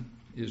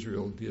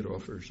 Israel did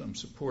offer some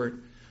support.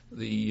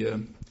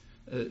 The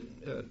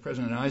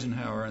President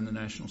Eisenhower and the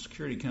National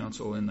Security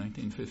Council in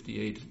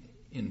 1958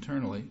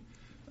 internally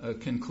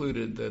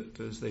concluded that,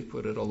 as they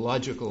put it, a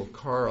logical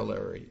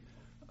corollary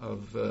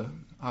of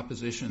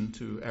opposition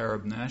to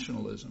Arab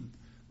nationalism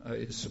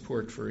is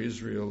support for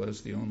Israel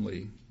as the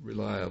only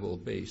reliable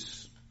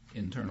base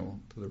internal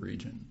to the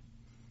region,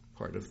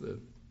 part of the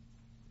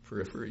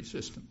periphery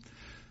system.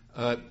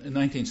 In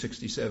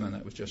 1967,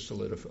 that was just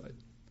solidified.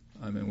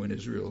 I mean, when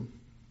Israel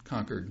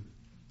conquered,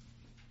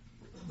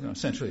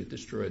 essentially it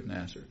destroyed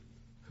Nasser,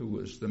 who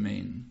was the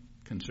main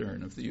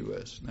concern of the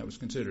U.S. And that was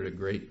considered a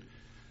great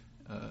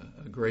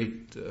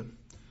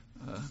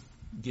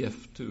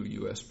gift to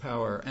U.S.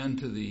 power and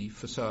to the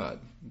facade.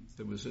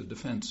 There was a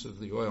defense of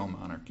the oil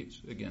monarchies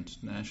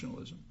against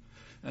nationalism.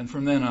 And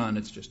from then on,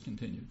 it's just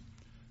continued.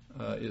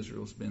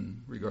 Israel's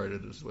been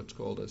regarded as what's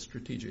called a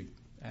strategic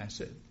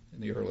asset.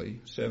 In the early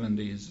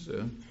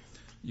 70s,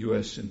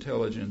 U.S.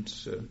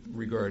 intelligence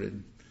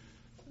regarded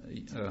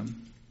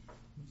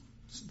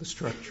the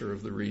structure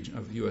of the region,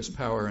 of U.S.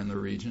 power in the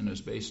region, as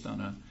based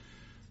on a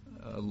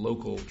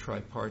local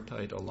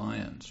tripartite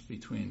alliance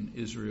between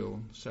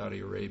Israel, Saudi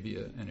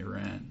Arabia, and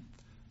Iran,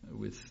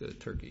 with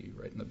Turkey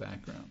right in the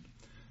background.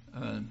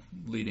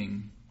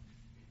 Leading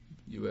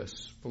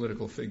U.S.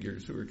 political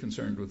figures who were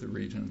concerned with the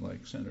region,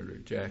 like Senator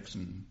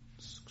Jackson,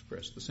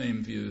 expressed the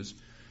same views.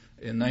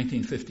 In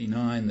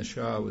 1959, the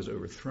Shah was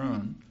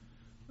overthrown.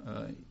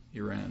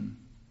 Iran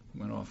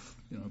went off,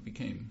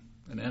 became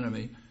an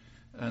enemy,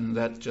 and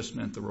that just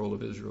meant the role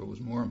of Israel was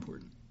more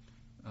important.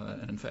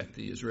 And in fact,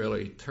 the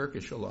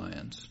Israeli-Turkish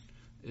alliance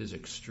is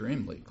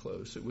extremely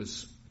close. It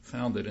was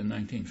founded in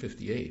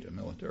 1958, a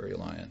military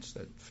alliance,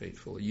 that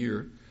fateful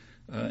year,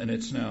 and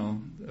it's now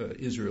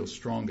Israel's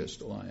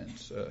strongest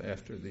alliance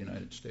after the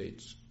United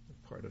States,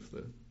 part of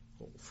the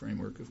whole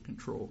framework of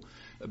control.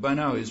 By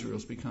now,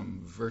 Israel's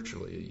become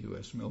virtually a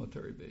U.S.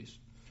 military base.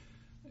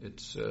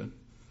 It's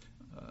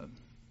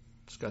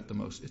got the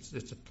most.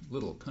 It's a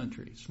little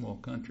country, small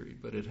country,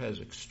 but it has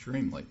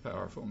extremely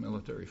powerful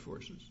military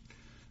forces.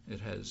 It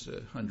has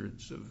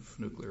hundreds of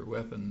nuclear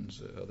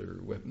weapons, other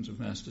weapons of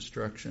mass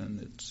destruction.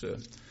 It's,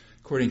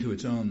 according to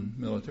its own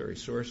military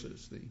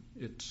sources,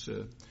 its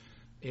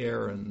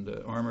air and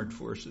armored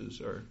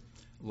forces are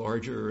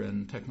larger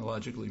and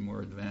technologically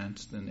more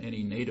advanced than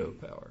any NATO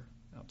power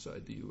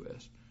outside the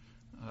U.S.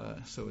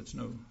 So it's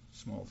no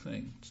small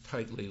thing. It's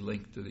tightly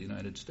linked to the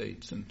United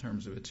States in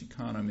terms of its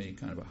economy,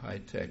 kind of a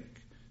high-tech,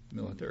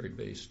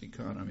 military-based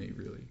economy,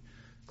 really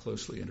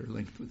closely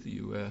interlinked with the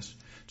U.S.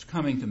 It's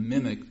coming to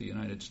mimic the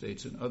United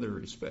States in other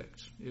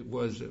respects. It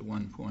was at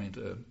one point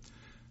a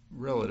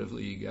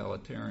relatively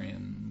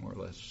egalitarian, more or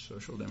less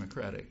social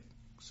democratic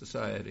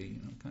society,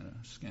 kind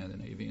of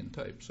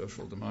Scandinavian-type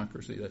social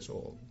democracy. That's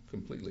all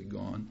completely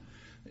gone.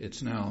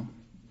 It's now,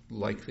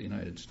 like the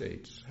United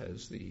States,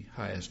 has the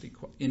highest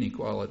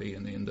inequality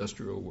in the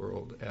industrial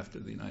world after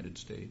the United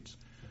States.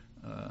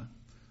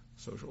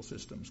 Social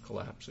systems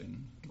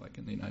collapsing, like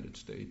in the United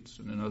States,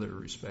 and in other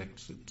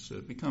respects, it's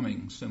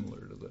becoming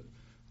similar to the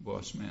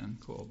boss man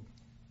called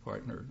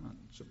partner, not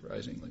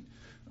surprisingly.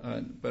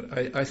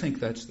 But I think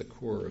that's the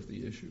core of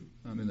the issue.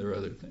 I mean, there are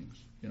other things,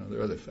 there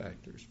are other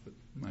factors, but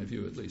in my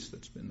view, at least,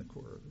 that's been the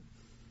core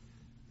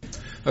of it.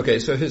 Okay,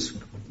 so his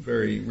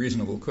very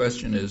reasonable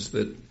question is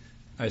that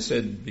I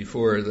said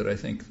before that I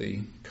think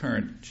the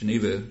current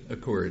Geneva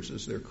Accords,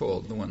 as they're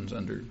called, the ones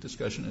under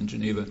discussion in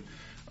Geneva,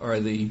 are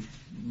the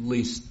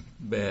least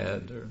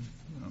bad, or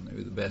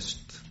maybe the best,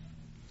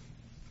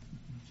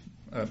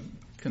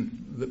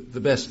 the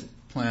best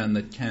plan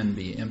that can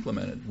be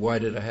implemented. Why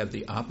did I have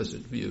the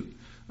opposite view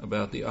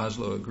about the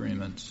Oslo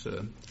agreements,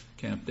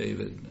 Camp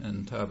David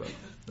and Taba?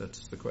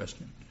 That's the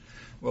question.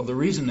 Well, the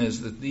reason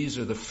is that these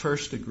are the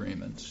first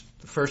agreements,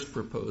 the first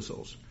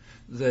proposals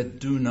that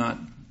do not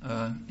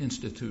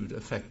institute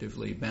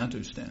effectively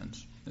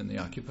Bantustans in the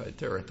occupied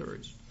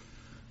territories.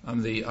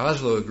 The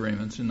Oslo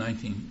agreements in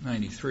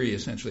 1993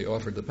 essentially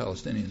offered the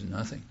Palestinians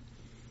nothing.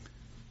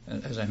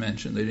 As I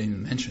mentioned, they didn't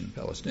even mention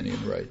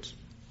Palestinian rights.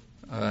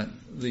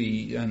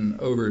 And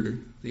over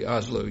the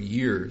Oslo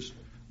years,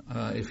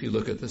 if you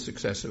look at the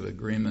successive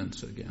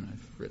agreements, again,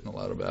 I've written a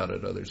lot about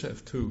it, others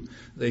have too,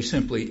 they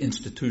simply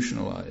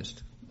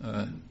institutionalized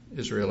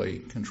Israeli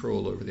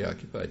control over the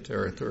occupied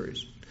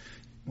territories.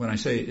 When I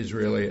say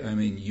Israeli, I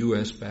mean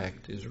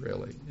U.S.-backed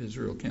Israeli.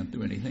 Israel can't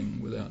do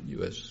anything without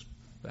U.S.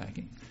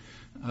 backing.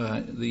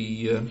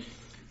 The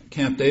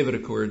Camp David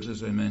Accords,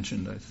 as I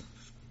mentioned, I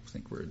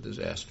think were a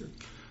disaster.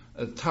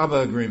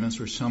 Taba agreements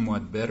were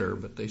somewhat better,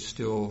 but they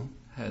still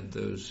had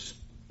those.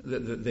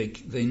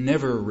 They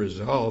never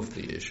resolved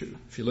the issue.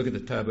 If you look at the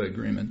Taba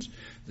agreements,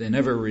 they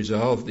never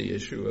resolved the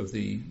issue of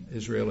the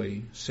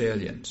Israeli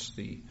salients,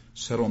 the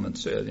settlement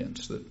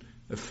salients that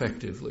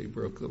effectively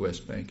broke the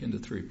West Bank into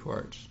three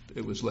parts.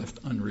 It was left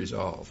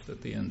unresolved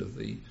at the end of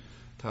the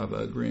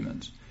Taba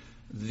agreements.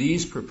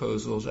 These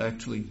proposals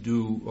actually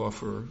do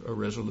offer a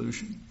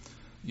resolution.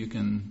 You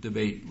can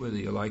debate whether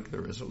you like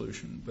the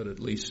resolution, but at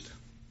least,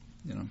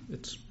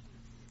 it's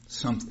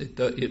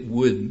it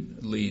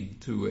would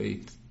lead to a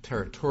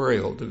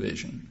territorial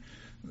division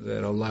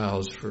that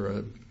allows for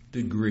a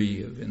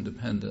degree of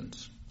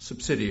independence,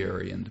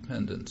 subsidiary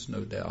independence,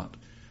 no doubt.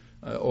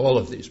 All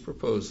of these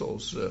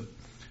proposals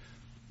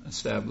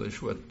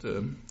establish what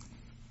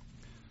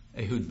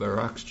Ehud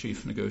Barak's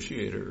chief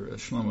negotiator,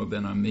 Shlomo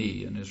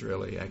Ben-Ami, an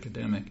Israeli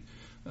academic,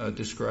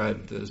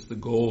 described as the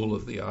goal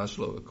of the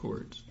Oslo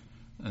Accords,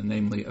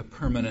 namely a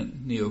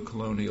permanent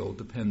neo-colonial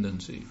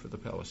dependency for the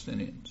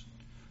Palestinians.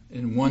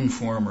 In one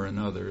form or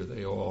another,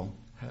 they all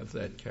have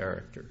that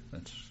character.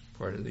 That's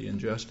part of the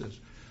injustice.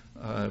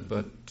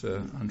 But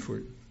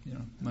unfortunately,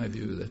 my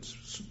view,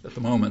 that's at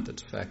the moment,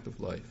 that's a fact of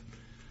life.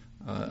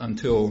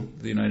 Until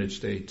the United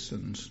States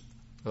and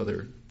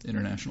other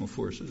international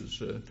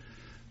forces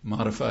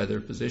modify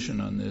their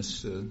position on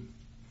this,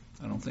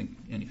 I don't think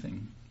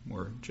anything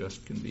more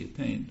just can be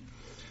attained.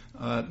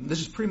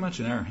 This is pretty much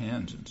in our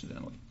hands,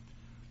 incidentally.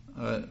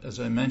 As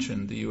I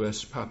mentioned, the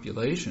U.S.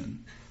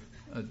 population,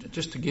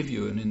 just to give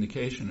you an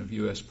indication of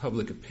U.S.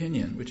 public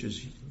opinion, which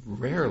is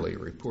rarely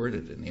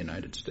reported in the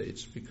United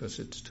States because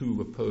it's too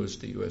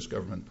opposed to U.S.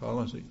 government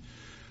policy.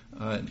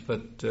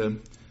 But the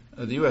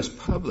U.S.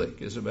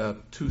 public is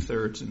about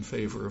 2/3 in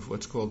favor of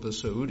what's called the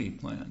Saudi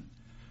plan,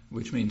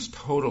 which means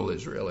total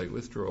Israeli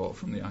withdrawal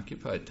from the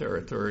occupied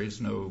territories,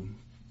 none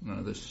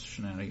of this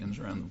shenanigans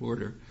around the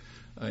border,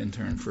 in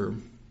turn for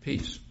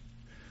peace.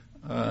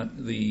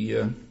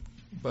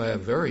 By a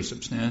very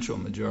substantial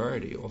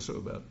majority, also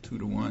about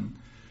 2-1,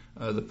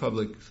 the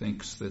public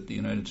thinks that the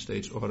United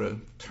States ought to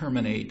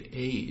terminate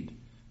aid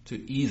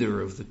to either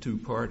of the two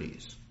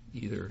parties,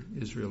 either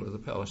Israel or the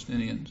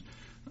Palestinians,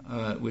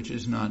 which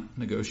is not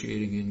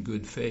negotiating in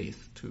good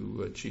faith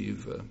to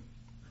achieve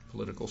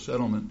political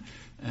settlement.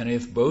 And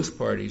if both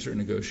parties are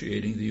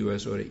negotiating, the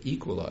U.S. ought to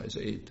equalize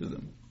aid to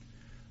them.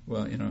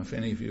 Well, if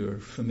any of you are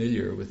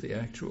familiar with the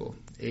actual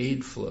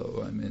aid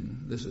flow,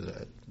 this is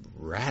a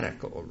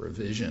radical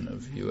revision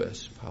of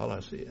U.S.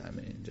 policy.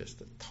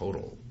 Just a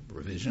total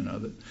revision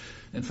of it.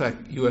 In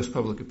fact, U.S.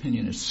 public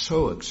opinion is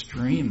so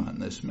extreme on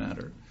this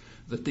matter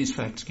that these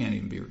facts can't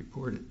even be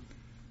reported.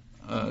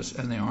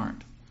 and they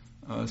aren't.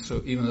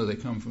 So even though they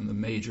come from the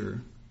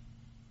major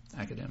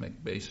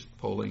academic-based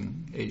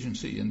polling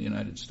agency in the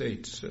United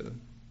States,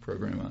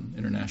 Program on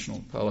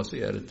International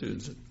Policy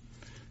Attitudes at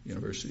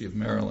University of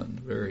Maryland,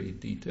 very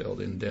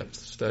detailed, in-depth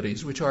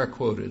studies, which are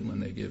quoted when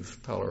they give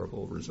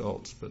tolerable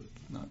results, but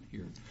not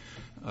here.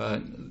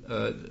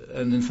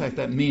 And in fact,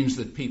 that means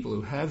that people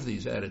who have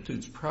these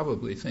attitudes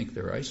probably think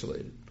they're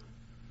isolated.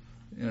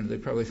 They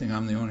probably think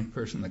I'm the only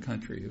person in the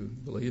country who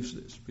believes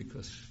this,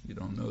 because you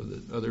don't know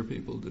that other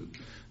people do.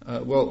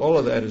 Well, all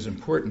of that is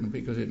important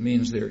because it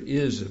means there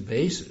is a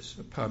basis,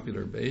 a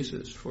popular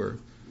basis for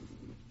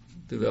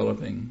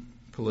developing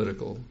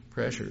political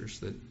pressures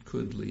that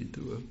could lead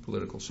to a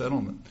political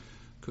settlement,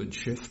 could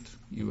shift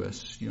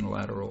U.S.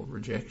 unilateral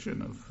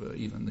rejection of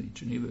even the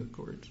Geneva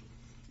Accords.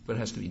 But it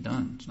has to be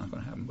done. It's not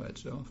going to happen by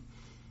itself.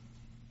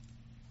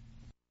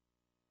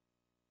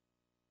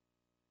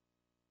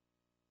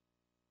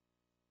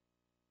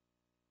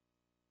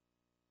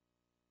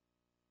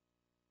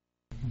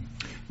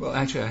 Well,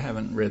 actually, I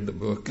haven't read the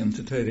book, and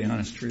to tell you the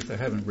honest truth, I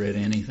haven't read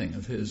anything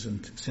of his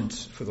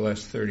since for the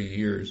last 30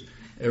 years,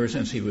 ever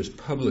since he was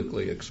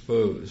publicly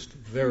exposed,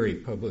 very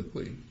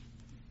publicly,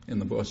 in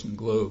the Boston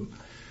Globe,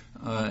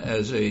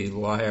 as a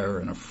liar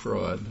and a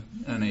fraud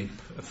and a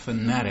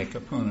fanatic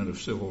opponent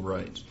of civil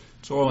rights.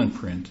 It's all in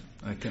print.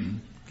 I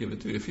can give it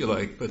to you if you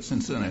like, but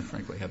since then I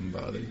frankly haven't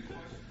bothered.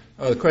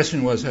 The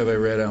question was, have I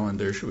read Alan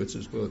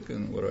Dershowitz's book,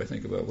 and what do I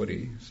think about what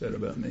he said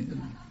about me?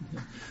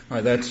 All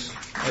right, that was,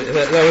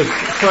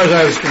 as far as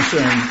I was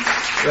concerned,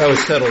 that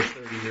was settled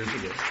 30 years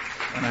ago,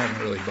 and I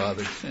haven't really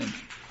bothered since.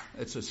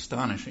 It's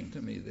astonishing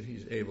to me that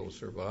he's able to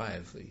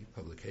survive the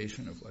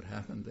publication of what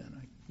happened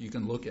then. You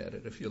can look at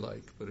it if you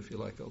like, but if you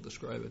like, I'll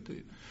describe it to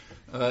you.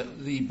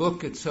 The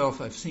book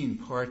itself, I've seen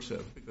parts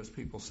of, because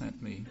people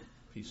sent me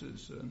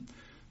pieces,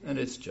 and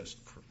it's just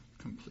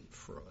complete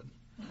fraud.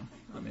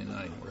 I mean,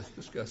 not even worth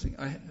discussing.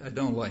 I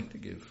don't like to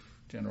give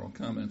general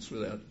comments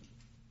without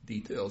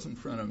details in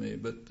front of me,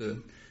 but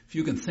if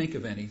you can think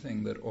of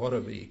anything that ought to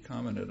be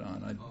commented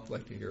on, I'd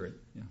like to hear it.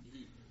 Yeah.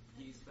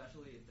 He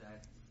especially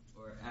attacked,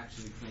 or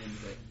actually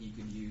claims that he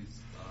could use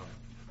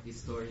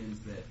historians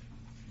that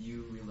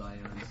you rely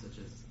on, such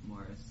as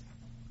Morris,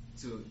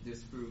 to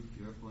disprove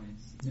your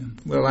points. Yeah.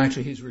 Well,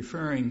 actually, he's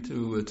referring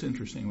to, it's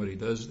interesting what he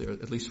does there,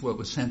 at least what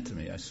was sent to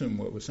me. I assume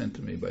what was sent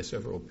to me by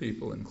several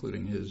people,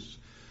 including his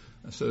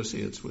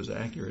associates, was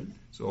accurate.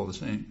 It's all the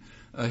same.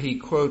 He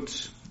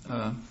quotes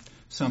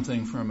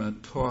something from a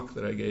talk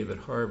that I gave at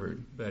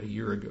Harvard about a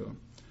year ago.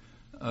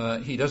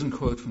 He doesn't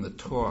quote from the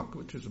talk,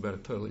 which is about a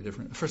totally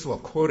different... First of all,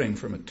 quoting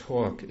from a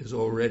talk is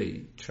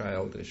already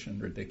childish and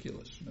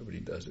ridiculous. Nobody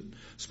does it,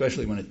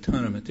 especially when a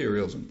ton of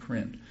material's in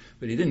print.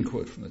 But he didn't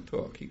quote from the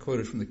talk. He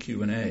quoted from the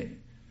Q&A,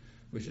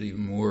 which is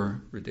even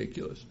more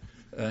ridiculous.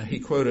 He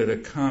quoted a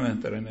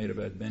comment that I made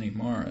about Benny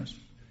Morris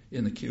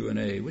in the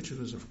Q&A, which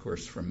was, of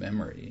course, from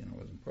memory, and it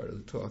wasn't part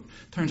of the talk.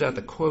 Turns out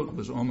the quote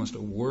was almost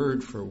a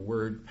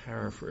word-for-word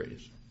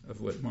paraphrase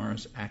of what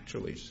Morris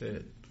actually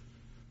said.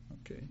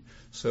 Okay,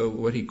 so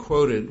what he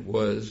quoted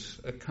was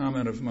a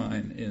comment of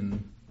mine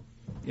in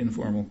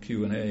informal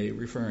Q&A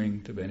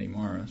referring to Benny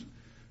Morris,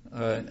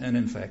 and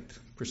in fact,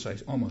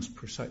 almost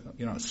precise,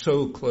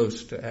 so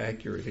close to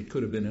accurate, it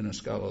could have been in a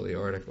scholarly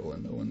article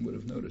and no one would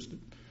have noticed it.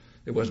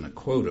 It wasn't a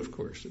quote, of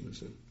course, it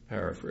was a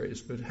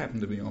paraphrase, but it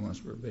happened to be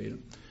almost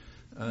verbatim.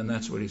 And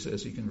that's what he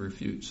says he can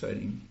refute,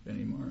 citing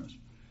Benny Morris.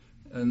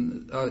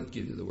 And I'll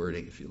give you the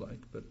wording if you like,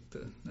 but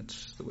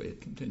that's the way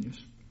it continues.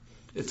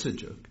 It's a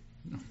joke.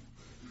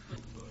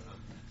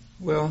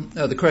 Well,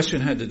 the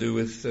question had to do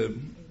with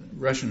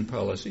Russian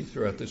policy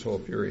throughout this whole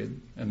period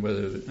and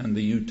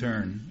the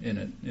U-turn in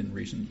it in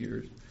recent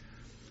years.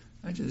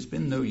 Actually, there's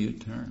been no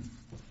U-turn.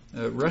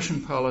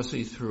 Russian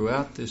policy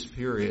throughout this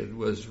period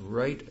was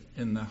right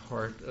in the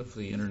heart of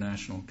the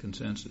international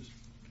consensus.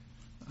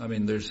 I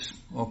mean, there's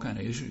all kind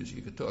of issues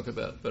you could talk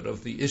about, but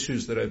of the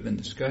issues that I've been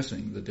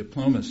discussing, the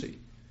diplomacy,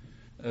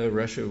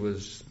 Russia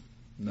was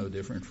no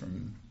different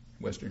from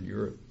Western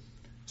Europe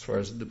as far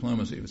as the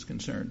diplomacy was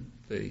concerned.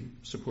 They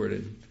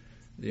supported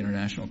the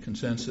international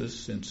consensus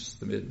since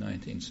the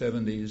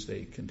mid-1970s.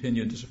 They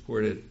continued to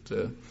support it.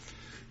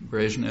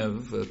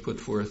 Brezhnev put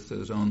forth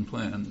his own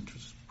plan, which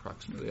was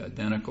approximately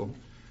identical,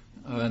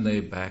 and they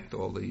backed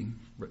all the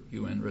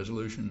UN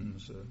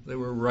resolutions. They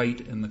were right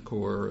in the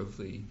core of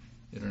the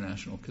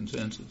international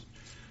consensus,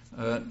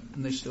 and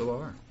they still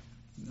are.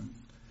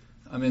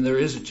 I mean, there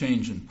is a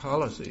change in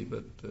policy,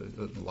 but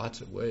in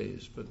lots of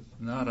ways, but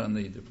not on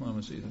the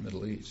diplomacy of the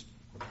Middle East.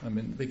 I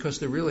mean, because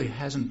there really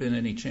hasn't been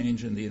any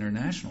change in the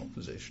international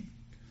position.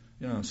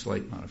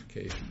 Slight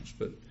modifications,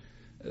 but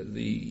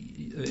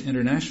the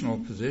international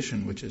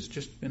position, which has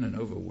just been an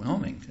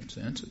overwhelming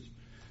consensus,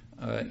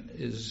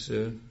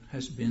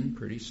 has been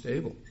pretty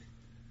stable.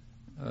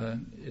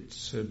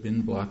 It's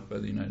been blocked by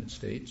the United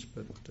States,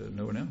 but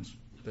no one else.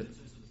 But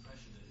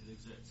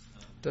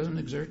doesn't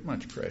exert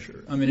much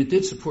pressure. I mean, it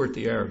did support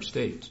the Arab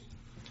states.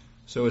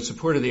 So it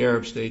supported the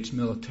Arab states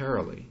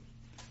militarily.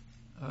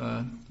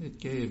 It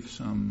gave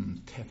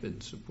some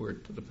tepid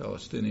support to the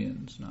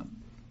Palestinians, not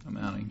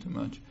amounting to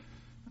much.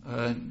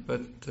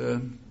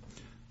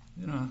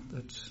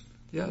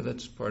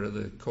 That's part of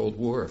the Cold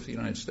War. If the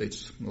United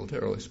States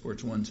militarily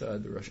supports one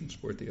side, the Russians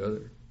support the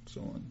other,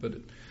 so on. But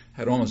it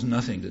had almost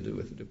nothing to do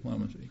with the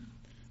diplomacy.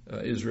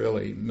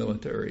 Israeli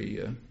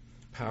military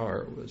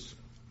power was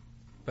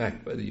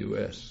backed by the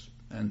U.S.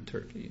 and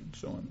Turkey and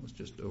so on. It was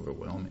just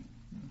overwhelming.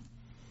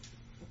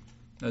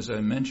 As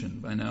I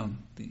mentioned, by now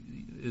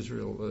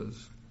Israel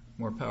was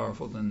more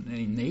powerful than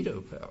any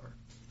NATO power.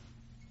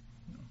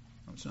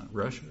 It's not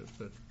Russia,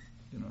 but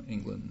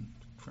England,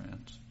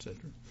 France,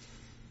 etc.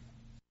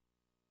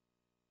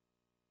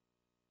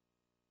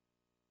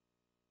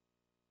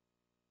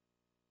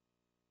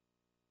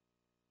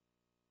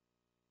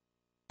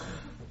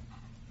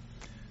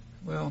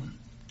 Well,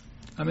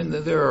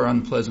 there are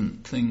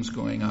unpleasant things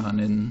going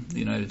on in the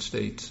United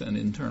States and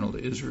internal to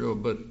Israel,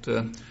 but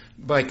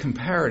by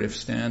comparative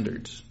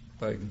standards,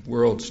 by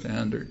world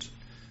standards,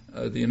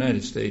 the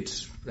United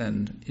States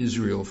and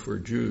Israel for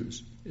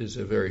Jews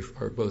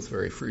are both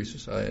very free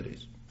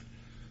societies.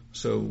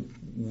 So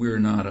we're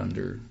not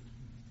under,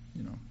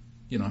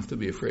 you don't have to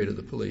be afraid of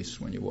the police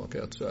when you walk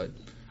outside.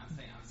 I'm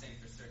saying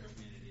for certain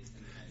communities.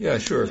 Yeah,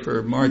 sure,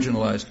 for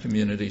marginalized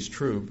communities,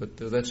 true, but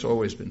that's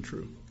always been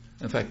true.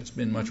 In fact, it's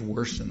been much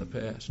worse in the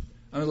past.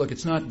 Look,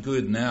 it's not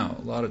good now.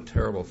 A lot of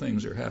terrible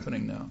things are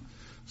happening now.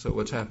 So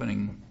what's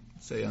happening,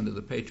 say, under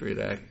the Patriot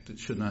Act, it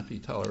should not be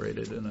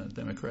tolerated in a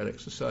democratic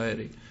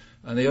society.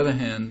 On the other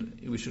hand,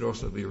 we should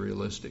also be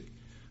realistic.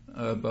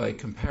 By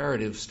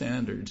comparative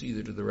standards,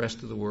 either to the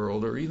rest of the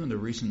world or even to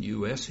recent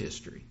U.S.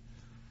 history,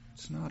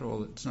 it's not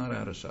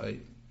out of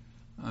sight.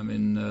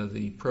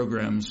 The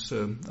programs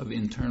of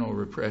internal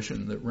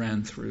repression that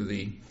ran through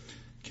the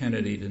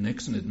Kennedy to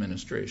Nixon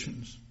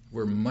administrations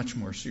were much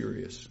more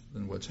serious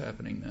than what's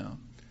happening now.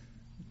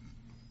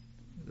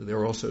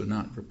 They're also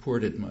not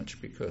reported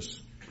much because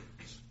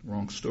it's the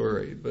wrong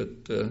story,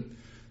 but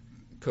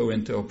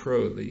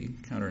COINTELPRO, the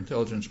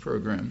counterintelligence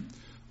program,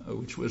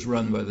 which was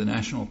run by the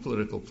National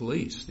Political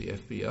Police, the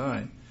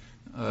FBI,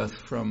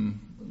 from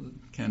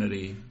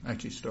Kennedy,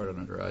 actually started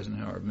under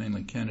Eisenhower,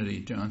 mainly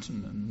Kennedy,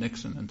 Johnson, and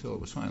Nixon until it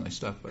was finally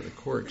stopped by the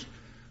courts,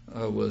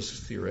 was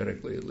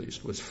theoretically at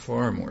least, was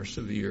far more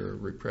severe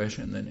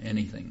repression than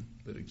anything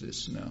that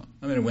exists now.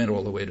 It went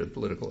all the way to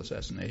political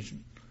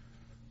assassination.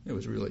 It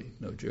was really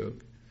no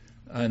joke.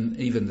 And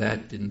even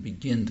that didn't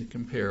begin to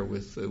compare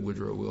with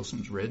Woodrow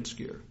Wilson's Red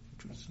Scare,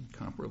 which was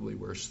incomparably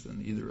worse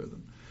than either of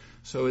them.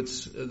 So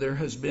there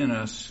has been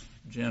a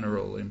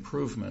general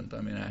improvement.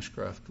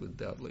 Ashcroft would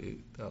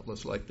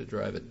doubtless like to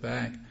drive it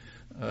back,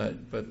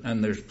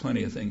 and there's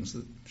plenty of things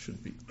that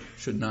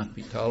should not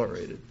be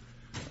tolerated.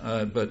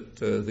 But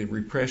the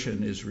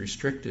repression is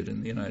restricted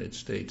in the United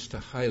States to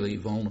highly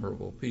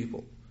vulnerable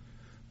people.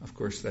 Of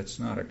course, that's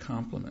not a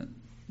compliment,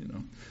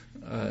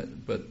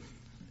 but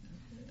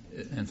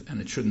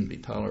it shouldn't be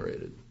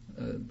tolerated.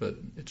 But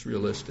it's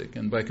realistic,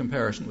 and by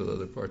comparison with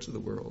other parts of the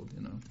world,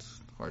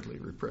 it's hardly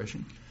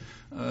repression.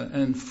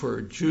 And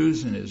for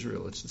Jews in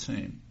Israel, it's the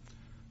same.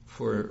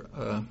 For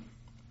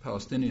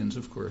Palestinians,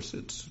 of course,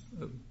 it's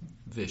a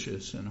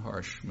vicious and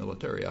harsh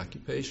military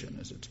occupation,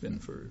 as it's been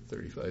for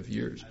 35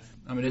 years.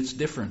 It's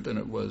different than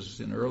it was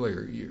in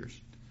earlier years.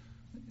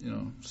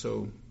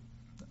 So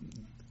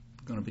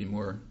going to be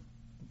more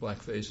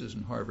black faces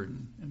in Harvard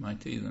and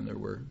MIT than there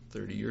were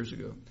 30 years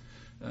ago.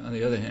 On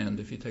the other hand,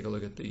 if you take a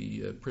look at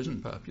the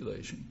prison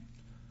population,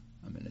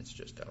 it's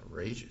just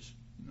outrageous.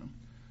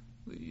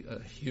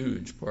 A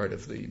huge part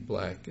of the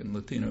black and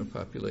Latino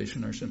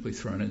population are simply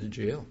thrown into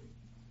jail.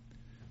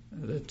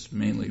 That's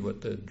mainly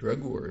what the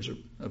drug wars are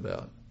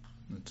about.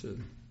 It's a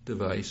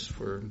device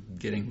for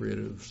getting rid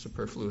of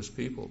superfluous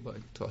people by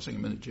tossing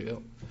them into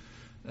jail.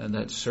 And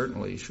that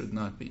certainly should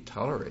not be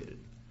tolerated.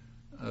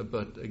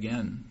 But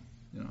again,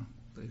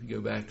 if you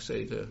go back,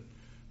 say, to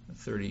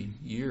 30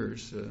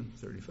 years,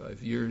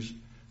 35 years,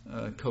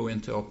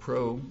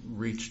 COINTELPRO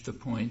reached the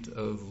point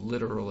of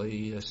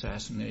literally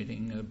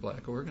assassinating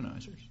black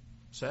organizers.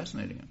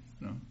 Assassinating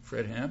them.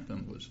 Fred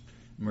Hampton was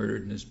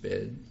murdered in his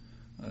bed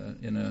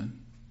in a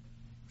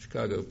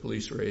Chicago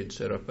police raid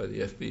set up by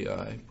the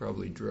FBI,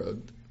 probably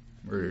drugged,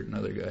 murdered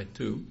another guy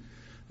too,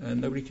 and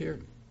nobody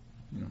cared.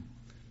 In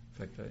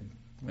fact, I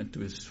went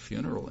to his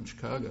funeral in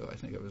Chicago. I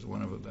think I was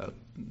one of about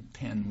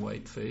 10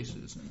 white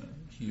faces in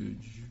a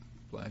huge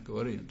black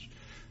audience.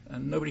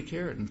 And nobody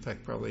cared. In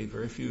fact, probably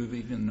very few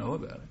even know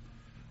about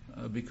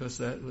it, because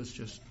that was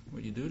just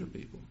what you do to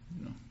people.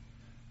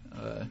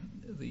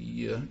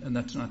 And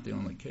that's not the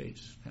only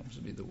case. It happens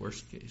to be the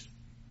worst case.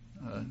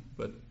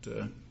 But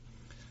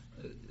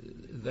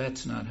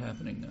that's not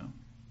happening now.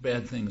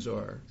 Bad things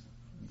are,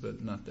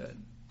 but not that.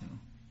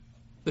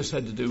 This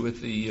had to do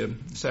with the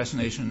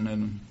assassination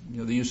and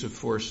the use of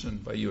force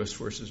by U.S.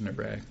 forces in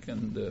Iraq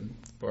and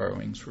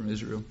borrowings from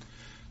Israel.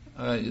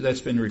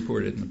 That's been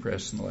reported in the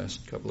press in the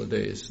last couple of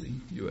days, the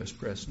U.S.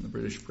 press and the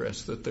British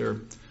press, that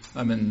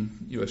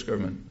U.S.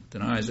 government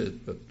denies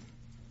it, but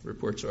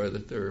reports are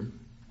that they're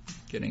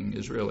getting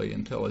Israeli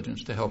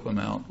intelligence to help them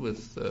out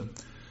with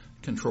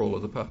control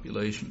of the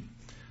population.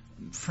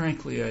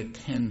 frankly, I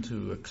tend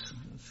to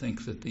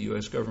think that the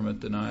U.S. government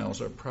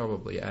denials are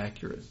probably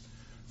accurate.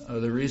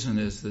 The reason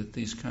is that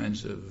these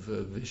kinds of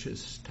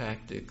vicious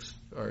tactics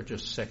are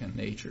just second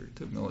nature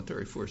to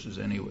military forces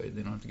anyway.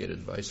 They don't have to get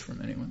advice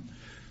from anyone.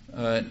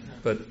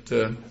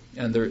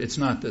 It's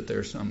not that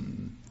there's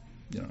some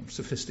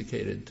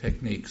sophisticated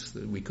techniques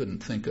that we couldn't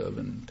think of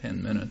in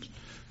 10 minutes.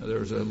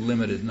 There's a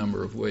limited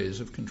number of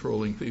ways of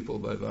controlling people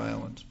by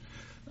violence.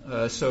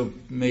 So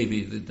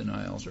maybe the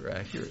denials are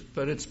accurate,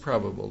 but it's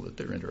probable that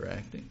they're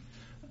interacting.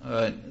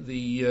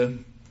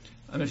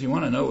 If you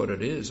want to know what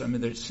it is,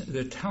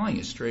 they're telling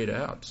you straight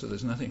out, so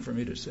there's nothing for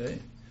me to say.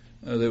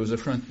 There was a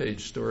front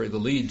page story, the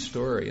lead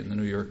story in the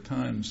New York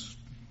Times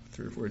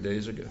 3 or 4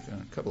 days ago,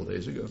 a couple of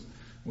days ago,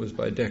 was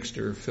by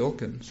Dexter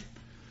Filkins.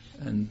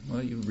 And,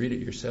 well, you read it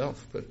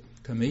yourself, but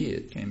to me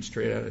it came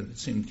straight out, it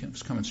seemed it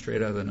was coming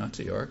straight out of the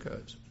Nazi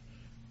archives.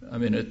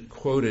 It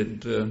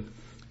quoted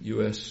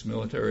U.S.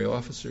 military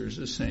officers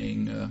as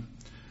saying,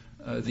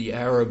 the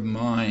Arab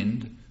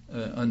mind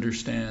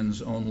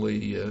understands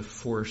only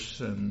force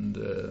and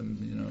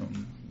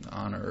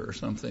honor or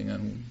something,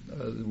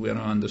 and went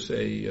on to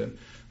say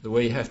the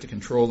way you have to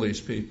control these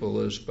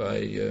people is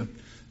by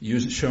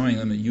showing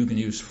them that you can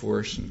use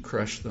force and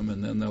crush them,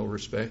 and then they'll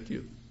respect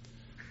you.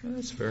 Well,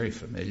 that's very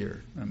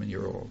familiar.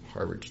 You're all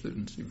Harvard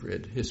students. You've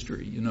read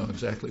history. You know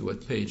exactly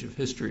what page of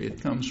history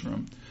it comes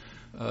from.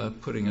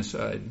 Putting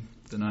aside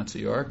the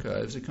Nazi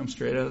archives, it comes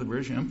straight out of the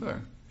British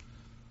Empire.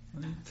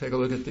 Take a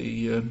look at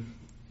the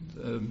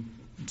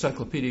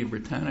Encyclopedia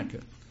Britannica.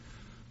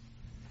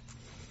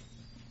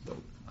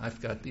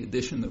 I've got the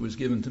edition that was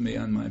given to me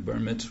on my bar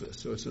mitzvah,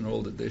 so it's an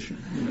old edition.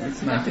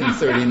 It's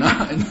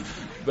 1939.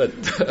 But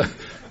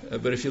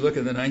if you look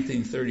at the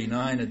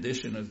 1939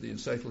 edition of the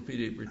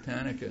Encyclopedia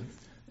Britannica,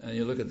 and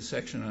you look at the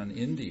section on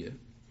India,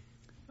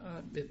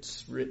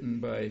 it's written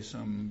by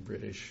some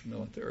British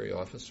military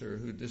officer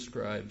who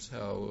describes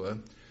how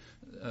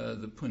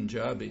the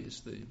Punjabis,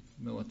 the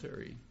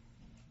military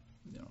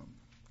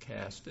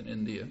caste in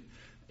India,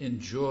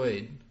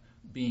 enjoyed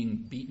being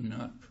beaten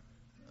up.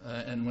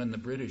 And when the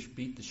British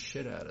beat the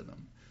shit out of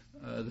them,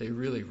 they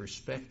really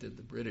respected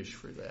the British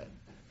for that.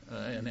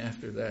 And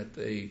after that,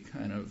 they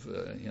kind of,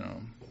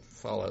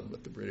 followed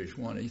what the British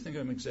wanted. You think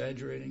I'm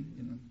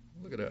exaggerating?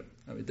 Look it up.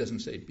 It doesn't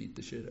say beat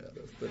the shit out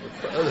of, but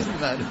other than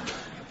that, it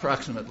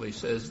approximately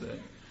says that.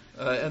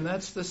 And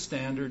that's the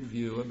standard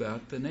view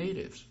about the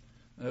natives.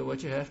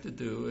 What you have to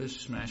do is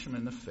smash them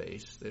in the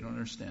face. They don't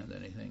understand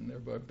anything. They're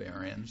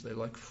barbarians. They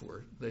like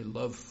force. They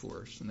love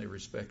force, and they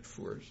respect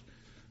force.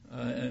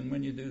 And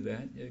when you do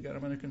that, you got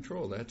them under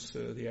control. That's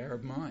the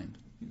Arab mind.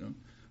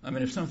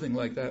 If something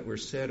like that were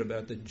said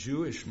about the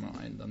Jewish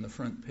mind on the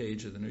front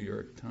page of the New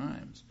York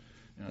Times,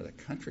 the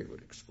country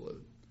would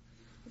explode.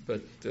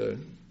 But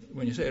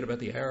when you say it about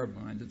the Arab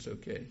mind, it's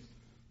okay.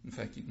 In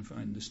fact, you can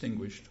find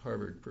distinguished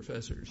Harvard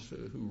professors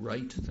who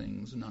write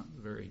things not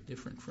very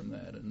different from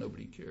that, and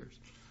nobody cares.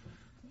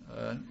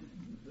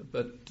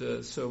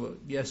 So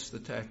yes, the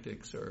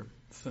tactics are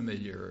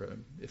familiar.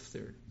 If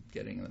they're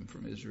getting them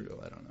from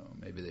Israel, I don't know.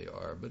 Maybe they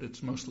are, but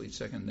it's mostly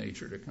second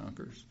nature to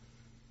conquerors.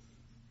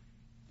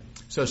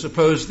 So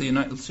suppose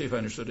let's see if I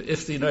understood it.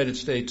 If the United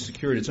States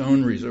secured its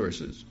own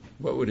resources,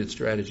 what would its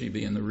strategy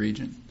be in the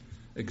region?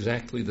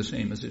 Exactly the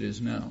same as it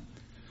is now,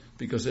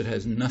 because it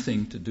has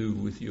nothing to do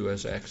with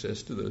U.S.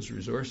 access to those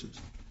resources.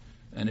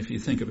 And if you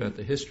think about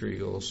the history,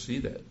 you'll see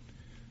that.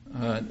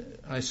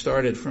 I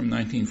started from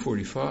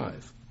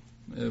 1945,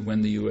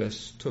 when the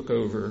U.S. took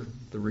over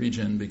the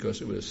region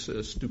because it was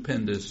a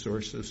stupendous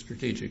source of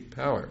strategic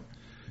power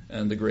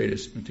and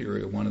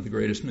one of the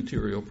greatest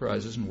material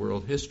prizes in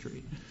world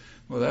history.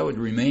 Well, that would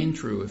remain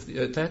true if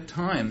at that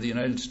time the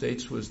United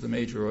States was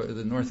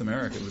North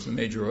America was the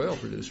major oil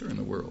producer in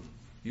the world.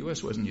 The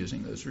U.S. wasn't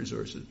using those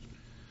resources.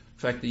 In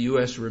fact, the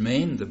U.S.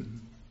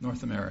 remained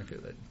North America,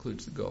 that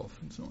includes the Gulf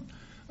and so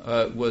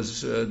on,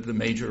 was the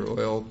major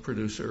oil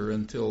producer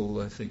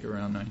until I think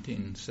around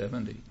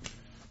 1970.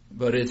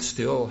 But it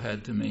still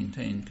had to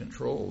maintain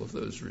control of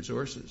those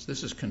resources.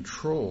 This is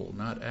control,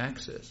 not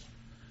access.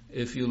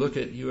 If you look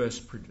at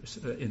U.S.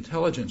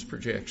 intelligence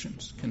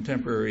projections,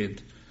 contemporary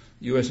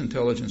U.S.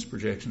 intelligence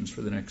projections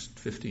for the next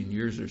 15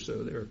 years or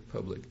so, they're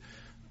public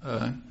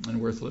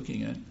and worth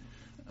looking at.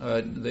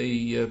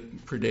 They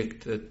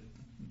predict that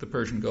the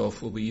Persian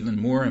Gulf will be even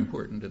more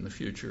important in the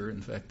future.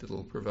 In fact,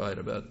 it'll provide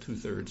about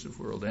 2/3 of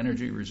world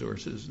energy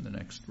resources in the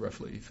next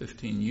roughly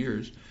 15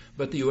 years,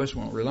 but the U.S.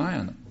 won't rely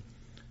on them.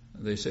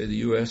 They say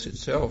the U.S.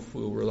 itself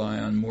will rely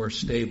on more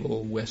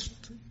stable West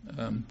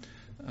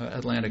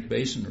Atlantic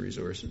Basin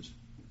resources,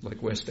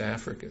 like West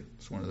Africa.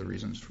 It's one of the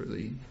reasons for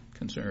the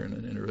concern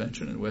and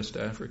intervention in West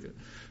Africa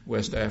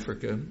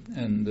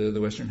and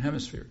the Western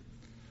Hemisphere.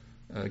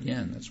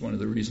 Again, that's one of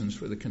the reasons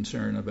for the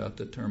concern about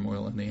the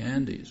turmoil in the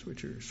Andes,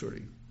 which are sort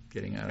of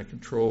getting out of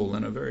control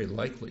and a very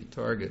likely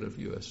target of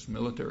U.S.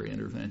 military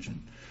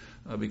intervention,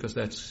 because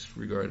that's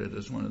regarded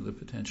as one of the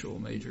potential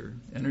major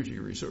energy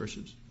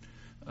resources.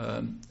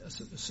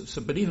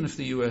 But even if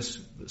the U.S.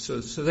 So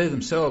they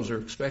themselves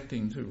are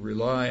expecting to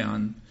rely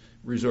on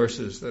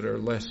resources that are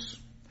less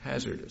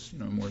hazardous,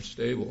 more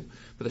stable.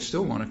 But they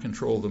still want to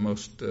control the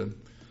most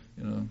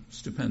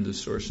stupendous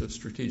source of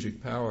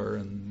strategic power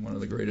and one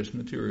of the greatest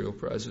material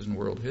prizes in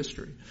world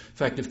history. In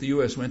fact, if the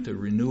U.S. went to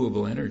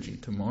renewable energy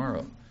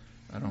tomorrow,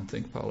 I don't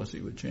think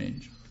policy would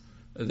change.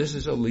 This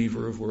is a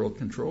lever of world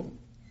control.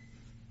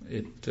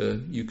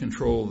 You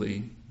control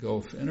the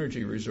Gulf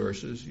energy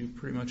resources, you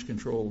pretty much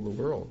control the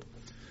world.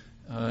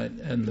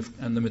 And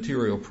the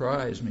material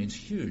prize means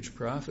huge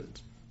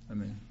profits. I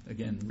mean,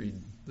 again,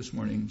 read this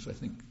morning's, I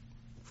think,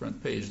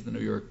 front page of the New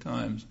York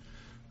Times.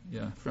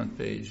 Yeah, front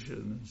page.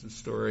 There's a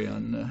story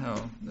on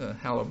how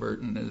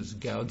Halliburton is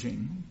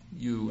gouging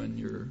you and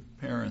your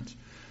parents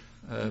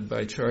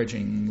by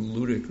charging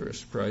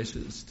ludicrous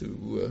prices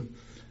to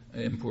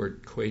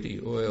import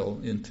Kuwaiti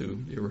oil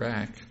into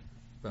Iraq,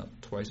 about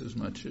twice as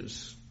much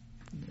as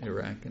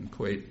Iraq and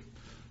Kuwait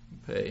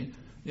pay.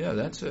 Yeah,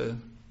 that's a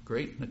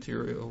great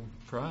material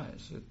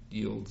prize. It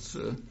yields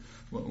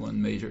what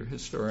one major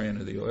historian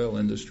of the oil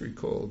industry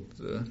called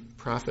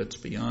profits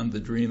beyond the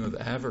dream of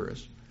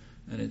avarice.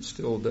 And it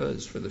still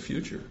does for the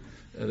future.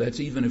 That's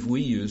even if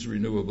we use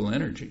renewable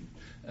energy.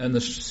 And the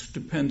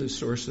stupendous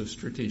source of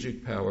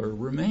strategic power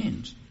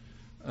remains.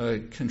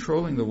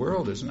 Controlling the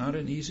world is not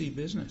an easy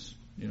business.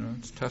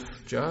 It's a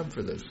tough job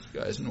for those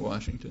guys in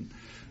Washington.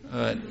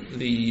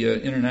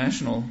 The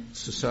international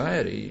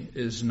society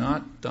is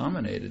not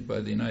dominated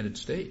by the United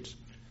States.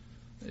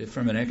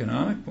 From an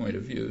economic point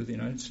of view, the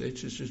United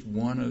States is just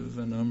one of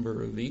a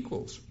number of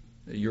equals.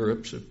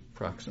 Europe's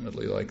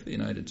approximately like the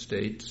United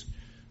States.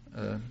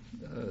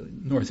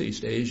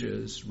 Northeast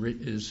Asia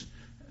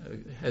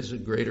has a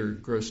greater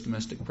gross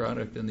domestic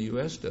product than the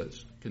U.S.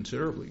 does,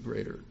 considerably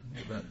greater,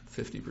 about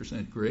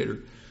 50% greater,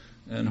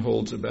 and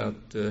holds about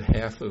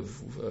half of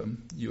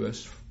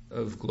U.S.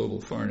 of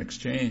global foreign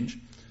exchange,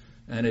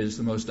 and is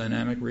the most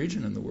dynamic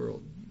region in the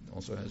world.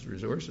 Also has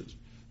resources.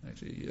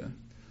 Actually,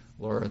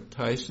 Laura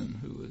Tyson,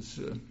 who was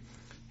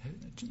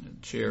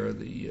chair of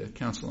the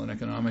Council on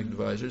Economic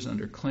Advisors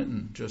under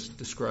Clinton, just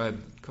a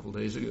couple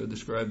days ago,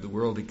 described the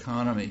world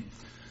economy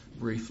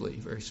briefly,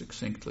 very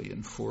succinctly,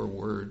 in 4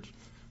 words.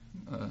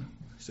 He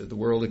said the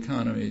world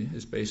economy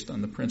is based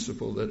on the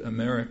principle that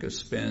America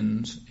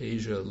spends,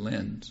 Asia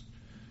lends.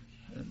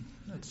 And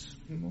that's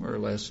more or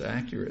less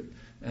accurate.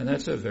 And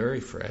that's a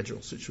very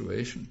fragile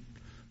situation.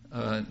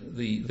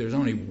 There's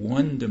only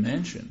one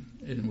dimension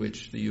in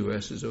which the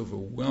U.S. is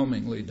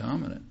overwhelmingly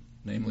dominant,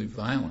 namely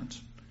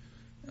violence.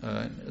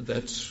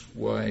 That's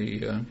why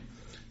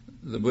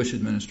the Bush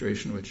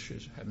administration, which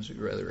happens to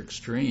be rather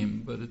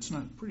extreme, but it's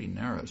not a pretty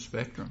narrow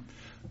spectrum,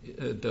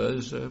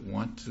 does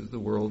want the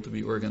world to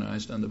be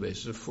organized on the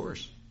basis of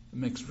force. It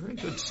makes very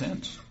good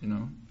sense,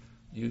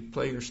 You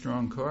play your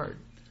strong card,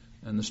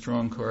 and the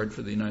strong card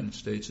for the United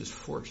States is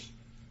force,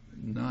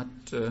 not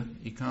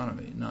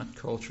economy, not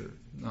culture,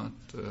 not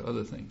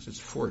other things. It's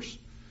force.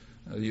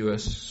 The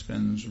U.S.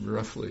 spends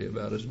roughly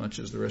about as much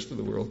as the rest of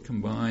the world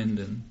combined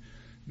in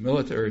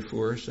military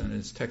force, and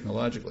is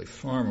technologically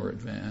far more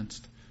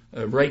advanced.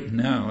 Right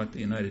now at the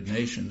United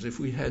Nations, if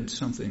we had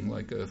something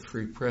like a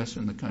free press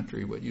in the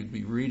country, what you'd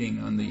be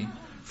reading on the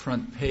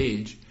front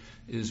page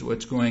is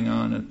what's going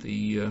on at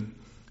the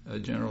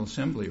General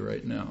Assembly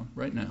right now.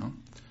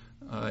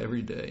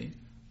 Every day,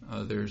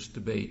 there's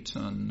debates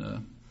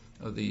on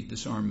the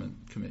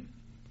disarmament committee,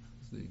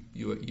 the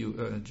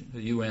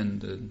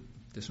UN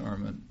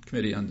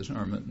Committee on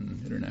Disarmament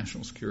and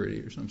International Security,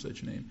 or some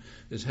such name,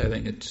 is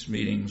having its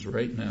meetings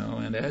right now.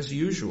 And as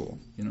usual,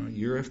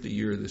 year after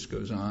year this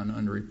goes on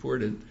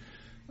unreported.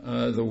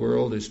 The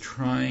world is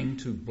trying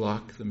to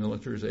block the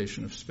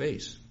militarization of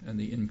space and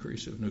the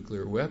increase of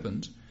nuclear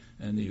weapons,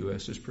 and the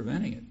U.S. is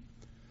preventing it.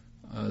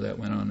 That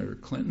went on under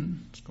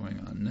Clinton. It's going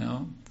on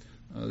now.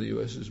 The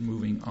U.S. is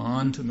moving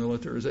on to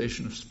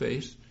militarization of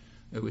space,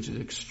 which is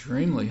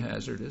extremely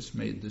hazardous,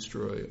 may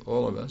destroy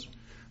all of us.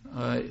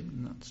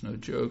 That's no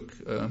joke.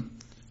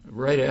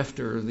 Right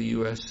after the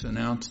U.S.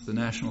 announced the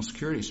National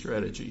Security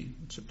Strategy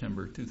in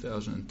September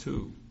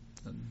 2002,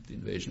 the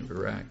invasion of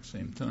Iraq,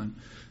 same time,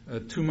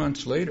 2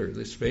 months later,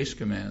 the Space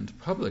Command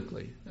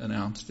publicly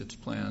announced its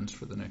plans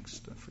for the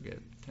next,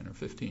 10 or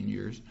 15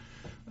 years,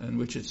 in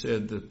which it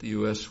said that the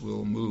U.S.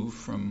 will move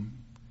from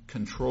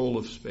control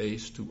of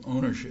space to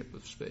ownership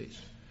of space.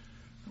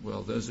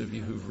 Well, those of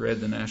you who've read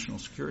the National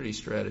Security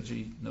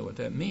Strategy know what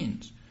that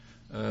means.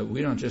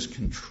 We don't just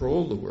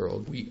control the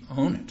world, we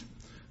own it.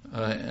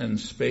 And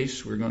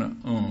space we're going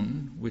to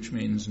own, which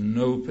means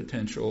nobody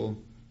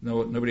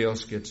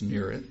else gets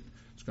near it.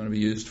 It's going to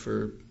be used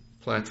for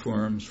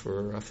platforms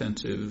for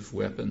offensive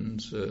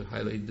weapons,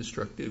 highly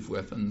destructive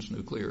weapons,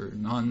 nuclear,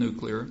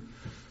 non-nuclear.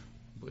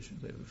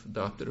 They've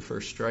adopted a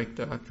first strike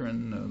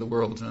doctrine. The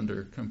world's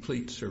under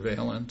complete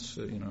surveillance.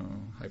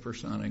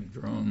 Hypersonic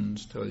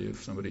drones tell you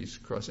if somebody's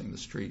crossing the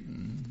street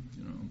in,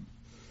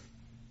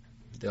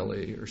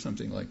 Delhi or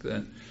something like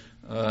that.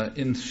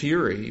 In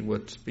theory,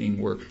 what's being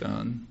worked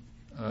on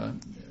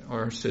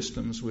are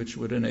systems which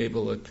would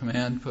enable a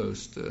command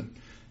post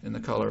in the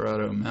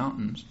Colorado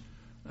mountains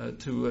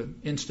to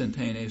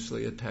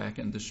instantaneously attack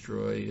and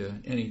destroy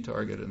any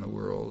target in the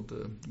world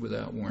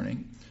without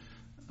warning.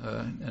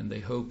 and they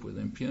hope with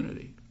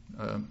impunity.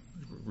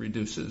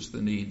 Reduces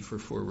the need for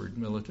forward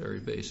military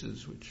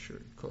bases, which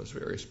cause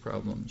various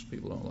problems.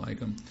 People don't like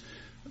them.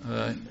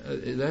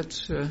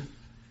 That's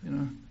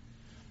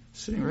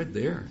sitting right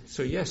there.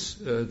 So yes,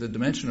 the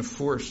dimension of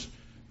force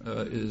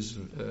is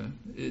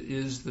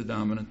the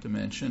dominant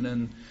dimension,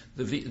 and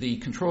the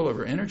control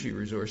over energy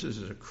resources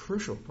is a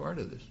crucial part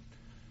of this.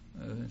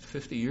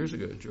 50 years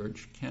ago,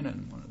 George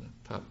Kennan, one of the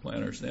top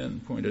planners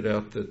then, pointed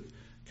out that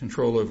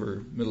control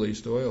over Middle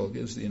East oil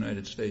gives the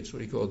United States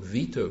what he called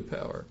veto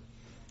power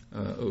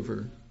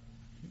over,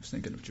 he was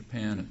thinking of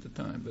Japan at the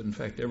time, but in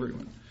fact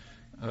everyone.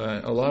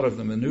 A lot of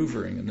the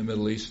maneuvering in the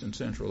Middle East and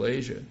Central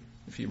Asia,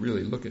 if you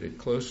really look at it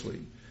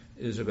closely,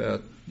 is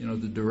about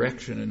the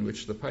direction in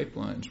which the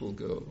pipelines will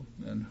go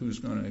and who's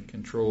going to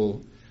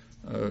control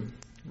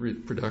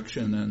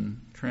production and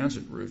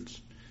transit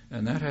routes.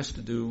 And that has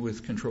to do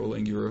with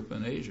controlling Europe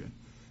and Asia,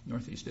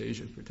 Northeast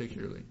Asia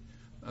particularly,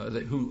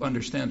 who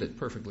understand it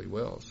perfectly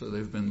well. So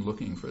they've been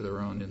looking for their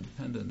own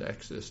independent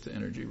access to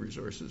energy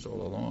resources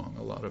all along.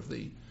 A lot of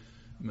the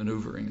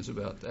maneuvering is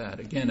about that.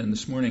 Again, in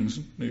this morning's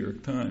New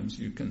York Times,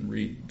 you can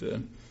read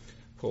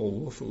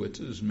Paul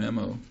Wolfowitz's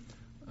memo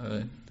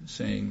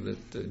saying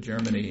that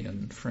Germany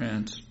and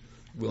France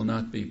will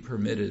not be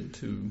permitted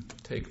to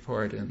take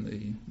part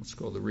in what's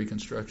called the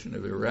reconstruction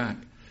of Iraq.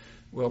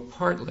 Well,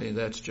 partly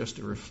that's just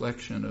a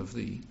reflection of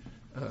the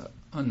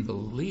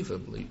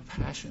unbelievably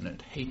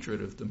passionate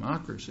hatred of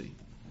democracy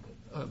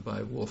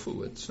by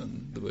Wolfowitz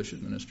and the Bush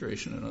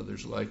administration and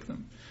others like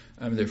them.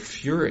 I mean, they're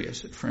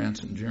furious at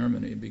France and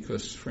Germany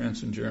because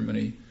France and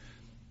Germany,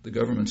 the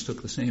governments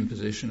took the same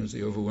position as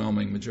the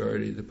overwhelming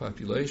majority of the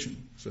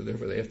population, so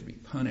therefore they have to be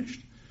punished.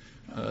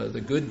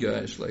 The good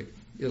guys like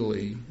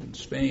Italy and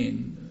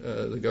Spain,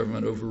 the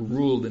government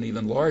overruled an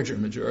even larger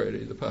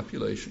majority of the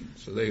population,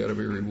 so they got to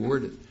be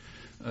rewarded.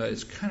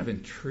 It's kind of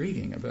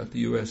intriguing about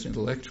the U.S.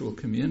 intellectual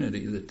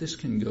community that this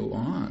can go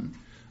on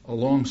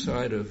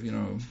alongside of,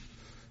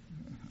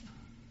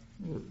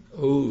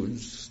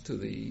 odes to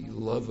the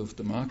love of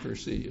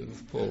democracy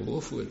of Paul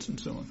Wolfowitz and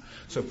so on.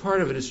 So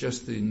part of it is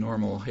just the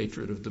normal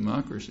hatred of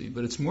democracy,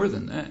 but it's more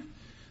than that.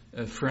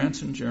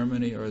 France and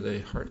Germany are the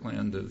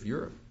heartland of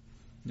Europe.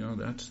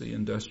 That's the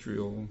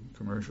industrial,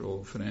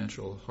 commercial,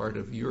 financial heart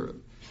of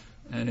Europe.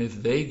 And if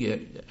they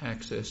get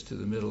access to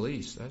the Middle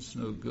East, that's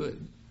no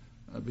good.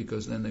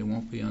 Because then they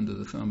won't be under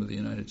the thumb of the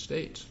United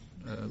States.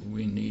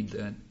 We need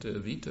that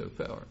veto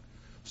power.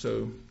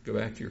 So go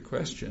back to your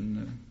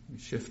question,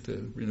 shift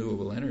to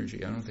renewable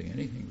energy. I don't think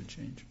anything would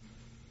change.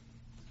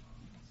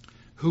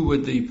 Who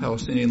would the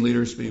Palestinian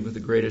leaders be with the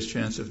greatest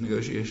chance of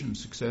negotiation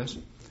success?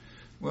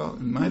 Well,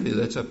 in my view,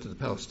 that's up to the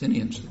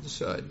Palestinians to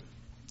decide,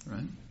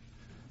 right?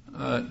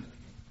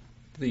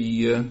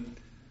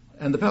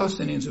 And the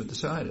Palestinians have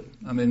decided.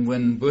 I mean,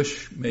 when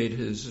Bush made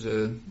his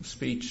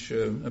speech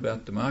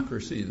about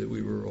democracy that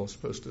we were all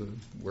supposed to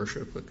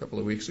worship a couple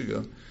of weeks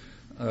ago,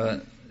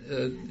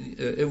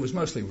 it was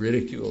mostly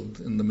ridiculed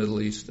in the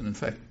Middle East and, in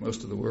fact,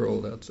 most of the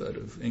world outside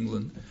of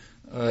England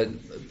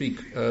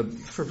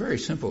for very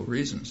simple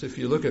reasons. If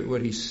you look at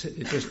what he said,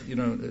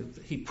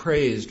 he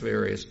praised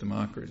various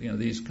democracies.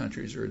 These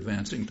countries are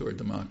advancing toward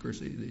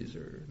democracy. These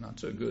are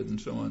not so good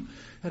and so on.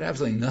 It had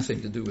absolutely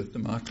nothing to do with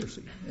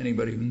democracy.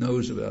 Anybody who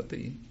knows about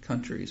the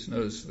countries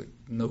knows that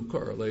no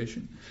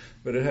correlation.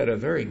 But it had a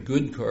very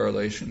good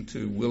correlation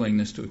to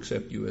willingness to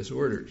accept U.S.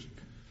 orders.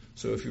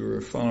 So if you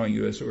were following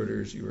U.S.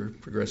 orders, you were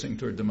progressing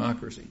toward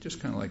democracy,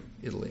 just kind of like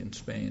Italy and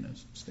Spain,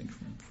 as distinct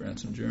from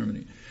France and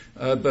Germany.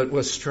 But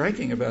what's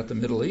striking about the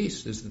Middle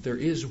East is that there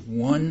is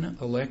one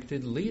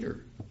elected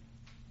leader.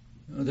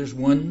 There's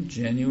one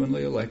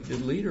genuinely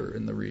elected leader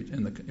in the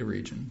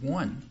region,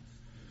 one,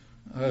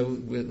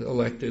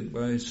 elected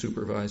by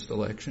supervised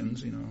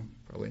elections.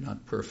 Probably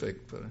not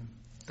perfect, but I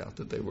doubt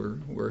that they were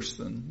worse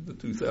than the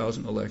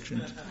 2000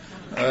 elections.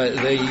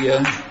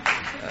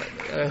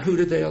 Who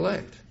did they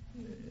elect?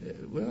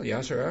 Well,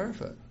 Yasser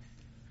Arafat.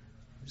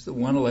 He's the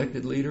one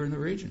elected leader in the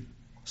region.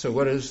 So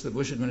what does the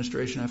Bush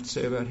administration have to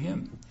say about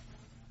him?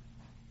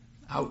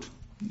 Out,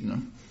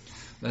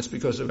 That's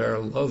because of our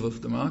love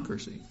of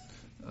democracy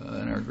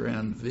and our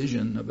grand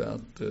vision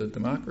about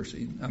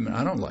democracy. I mean,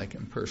 I don't like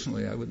him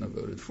personally. I wouldn't have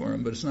voted for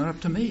him, but it's not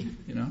up to me,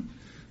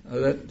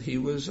 that he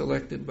was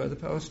elected by the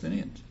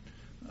Palestinians.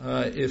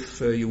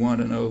 If you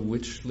want to know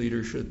which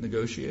leader should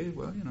negotiate,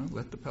 well,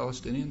 let the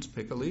Palestinians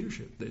pick a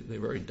leadership.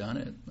 They've already done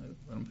it.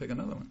 Let them pick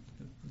another one.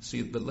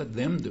 But let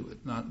them do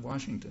it, not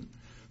Washington,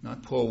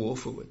 not Paul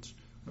Wolfowitz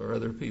or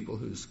other people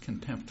whose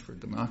contempt for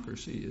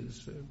democracy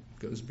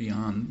goes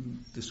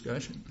beyond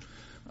discussion.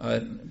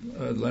 Let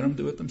them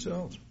do it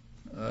themselves.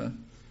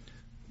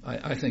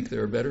 I think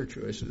there are better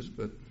choices,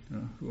 but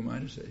who am I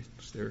to say?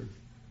 It's there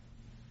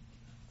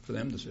for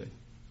them to say.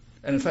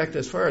 And in fact,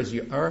 as far as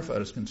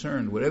Arafat is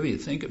concerned, whatever you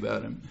think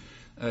about him,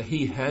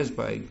 he has,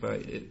 by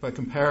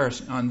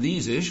comparison on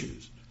these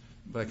issues,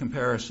 by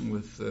comparison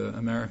with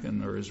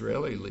American or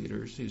Israeli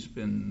leaders, he's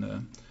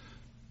been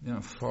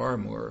far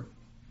more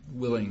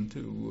willing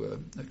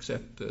to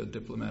accept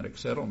diplomatic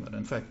settlement.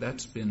 In fact,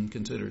 that's been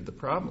considered the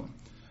problem.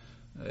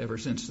 Ever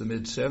since the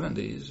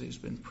mid-'70s, he's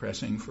been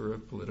pressing for a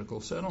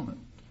political settlement.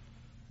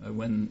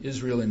 When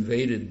Israel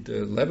invaded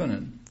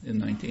Lebanon in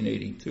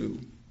 1982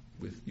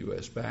 with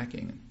U.S.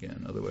 backing,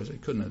 again, otherwise they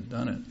couldn't have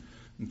done it,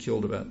 and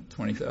killed about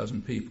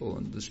 20,000 people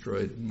and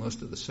destroyed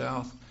most of the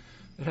South,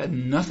 it had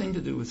nothing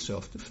to do with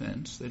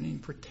self-defense. They didn't even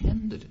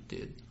pretend that it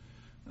did.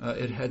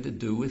 It had to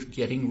do with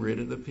getting rid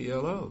of the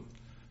PLO,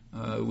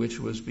 which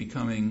was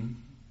becoming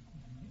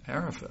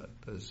Arafat,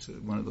 as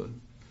one of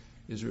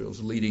Israel's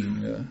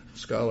leading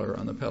scholar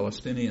on the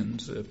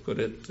Palestinians put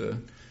it.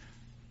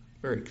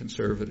 Very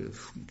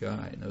conservative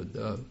guy, no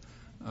doubt.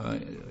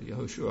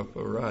 Yehoshua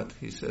Porat,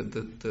 he said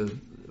that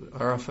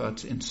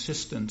Arafat's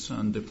insistence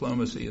on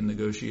diplomacy and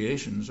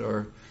negotiations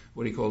are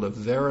what he called a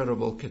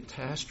veritable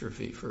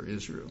catastrophe for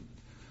Israel.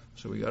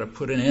 So we got to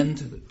put an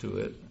end to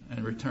it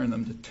and return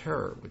them to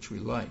terror, which we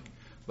like,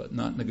 but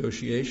not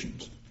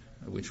negotiations,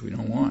 which we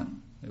don't want.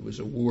 It was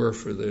a war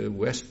for the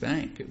West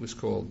Bank, it was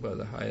called by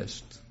the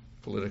highest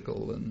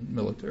political and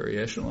military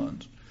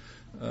echelons.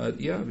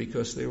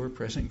 Because they were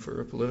pressing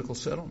for a political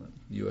settlement.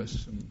 The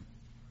U.S. and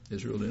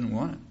Israel didn't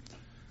want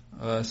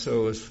it.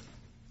 So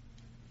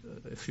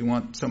if you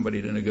want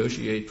somebody to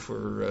negotiate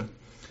for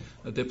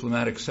a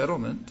diplomatic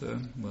settlement,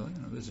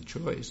 there's a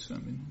choice. I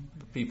mean,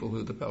 the people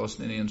who the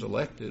Palestinians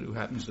elected, who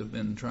happens to have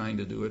been trying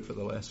to do it for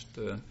the last,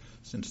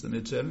 since the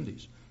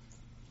mid-'70s.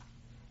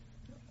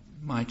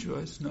 My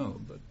choice? No,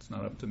 but it's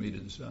not up to me to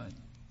decide.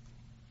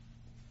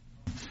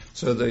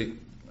 So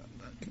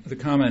the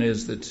comment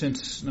is that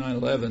since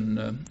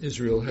 9/11,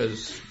 Israel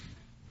has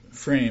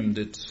framed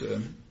its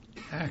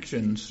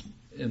actions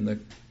in the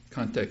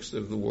context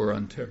of the war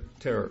on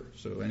terror.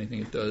 So anything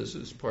it does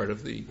is part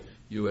of the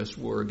U.S.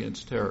 war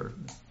against terror,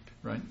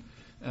 right?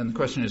 And the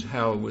question is,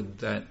 how would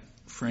that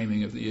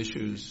framing of the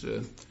issues,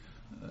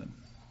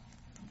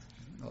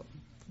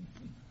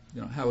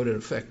 how would it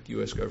affect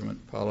U.S.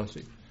 government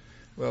policy?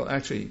 Well,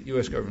 actually,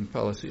 U.S. government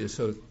policy is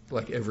so,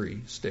 like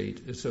every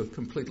state, is so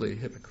completely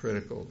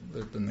hypocritical that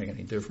it doesn't make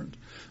any difference.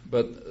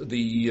 But and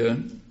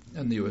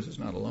the U.S. is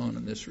not alone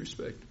in this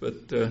respect.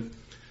 But the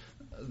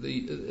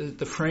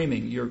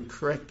framing, you're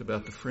correct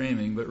about the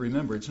framing, but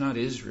remember, it's not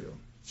Israel.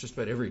 It's just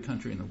about every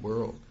country in the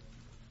world.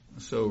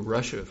 So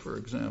Russia, for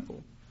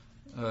example,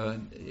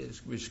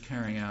 was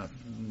carrying out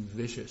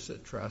vicious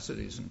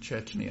atrocities in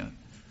Chechnya,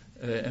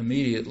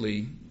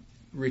 immediately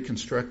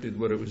reconstructed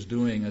what it was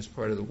doing as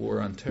part of the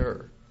war on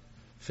terror,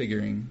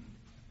 figuring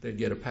they'd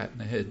get a pat in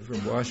the head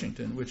from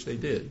Washington, which they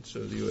did.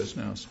 So the U.S.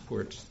 now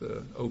supports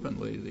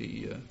openly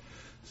the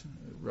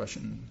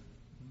Russian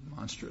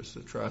monstrous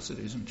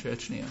atrocities in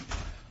Chechnya.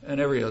 And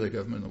every other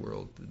government in the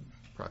world did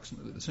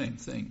approximately the same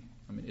thing.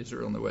 I mean,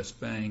 Israel and the West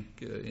Bank,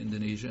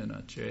 Indonesia and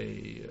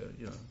Aceh,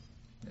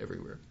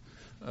 everywhere.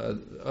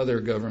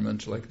 Other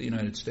governments like the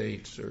United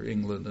States or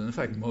England, and in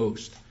fact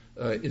most,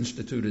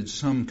 instituted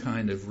some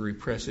kind of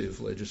repressive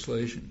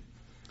legislation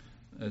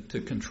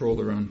to control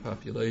their own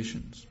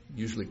populations,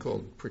 usually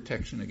called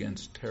Protection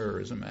Against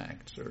Terrorism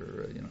Acts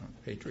or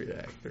Patriot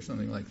Act or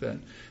something like that.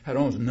 Had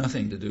almost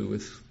nothing to do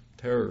with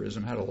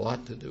terrorism, had a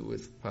lot to do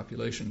with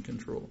population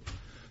control.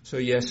 So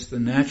yes, the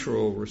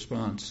natural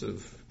response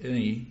of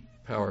any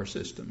power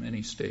system,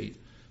 any state,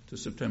 to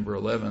September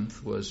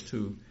 11th was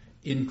to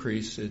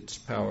increase its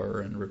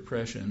power and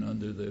repression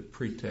under the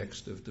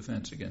pretext of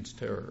defense against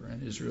terror,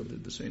 and Israel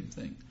did the same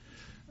thing.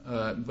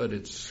 But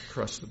it's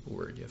across the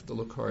board. You have to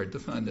look hard to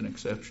find an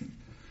exception.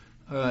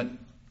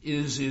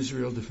 Is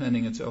Israel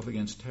defending itself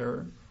against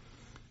terror?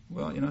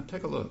 Well,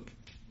 take a look.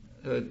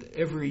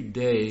 Every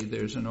day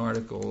there's an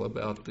article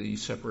about the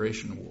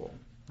separation wall,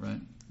 right?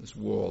 This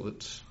wall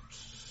that's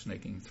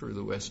snaking through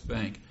the West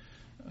Bank.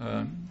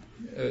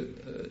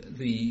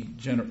 The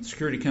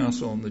Security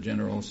Council and the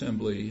General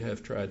Assembly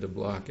have tried to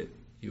block it.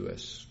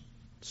 U.S.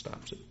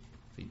 stops it,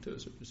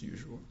 vetoes it as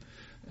usual.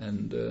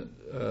 And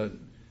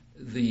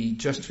the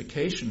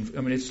justification,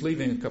 it's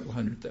leaving a couple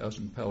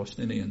 100,000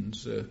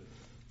 Palestinians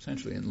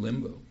essentially in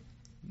limbo.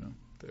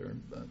 They're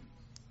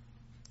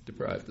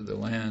deprived of their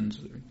lands.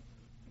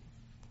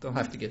 They'll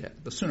have to get out.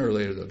 But sooner or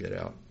later they'll get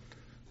out.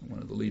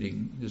 One of the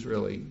leading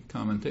Israeli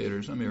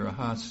commentators, Amir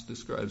Ahaz,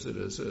 describes it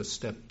as a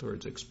step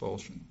towards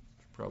expulsion,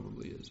 which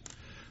probably is.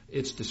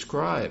 It's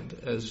described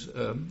as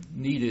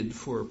needed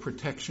for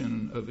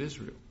protection of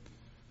Israel,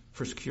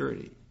 for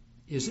security.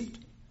 Is it?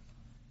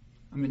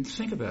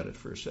 Think about it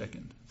for a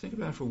second. Think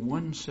about it for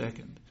 1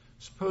 second.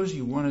 Suppose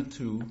you wanted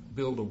to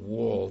build a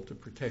wall to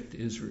protect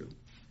Israel.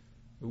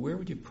 Where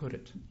would you put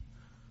it?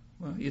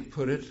 Well, you'd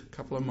put it a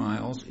couple of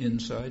miles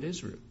inside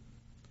Israel.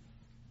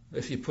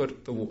 If you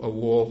put a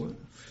wall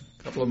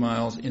a couple of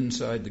miles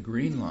inside the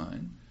Green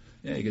Line,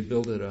 you could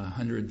build it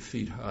 100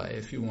 feet high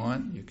if you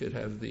want. You could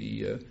have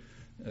the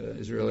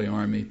Israeli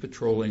army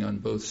patrolling on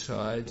both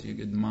sides. You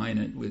could mine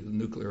it with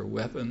nuclear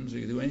weapons.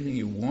 You could do anything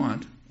you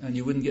want, and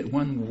you wouldn't get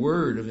one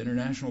word of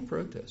international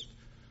protest.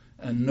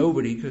 And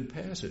nobody could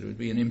pass it. It would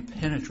be an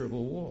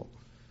impenetrable wall.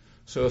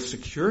 So if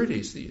security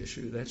is the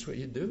issue, that's what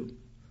you do.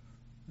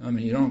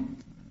 You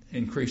don't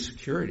increase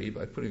security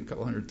by putting a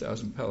couple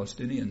 100,000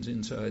 Palestinians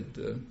inside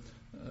the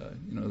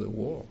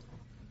wall.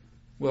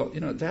 Well,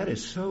 that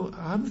is so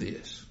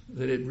obvious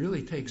that it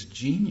really takes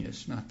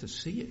genius not to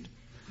see it.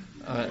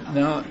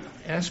 Now,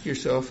 ask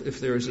yourself if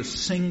there is a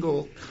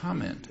single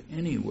comment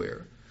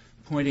anywhere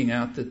pointing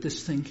out that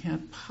this thing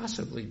can't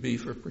possibly be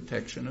for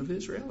protection of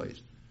Israelis.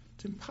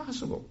 It's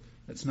impossible.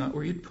 That's not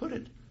where you'd put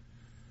it.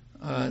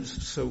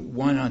 So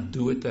why not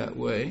do it that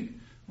way?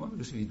 Well,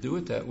 because if you do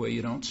it that way,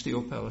 you don't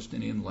steal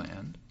Palestinian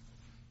land.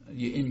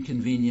 You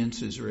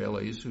inconvenience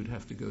Israelis who'd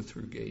have to go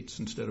through gates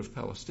instead of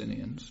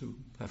Palestinians who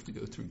have to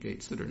go through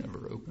gates that are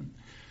never open.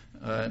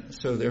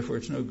 So therefore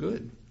it's no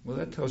good. Well,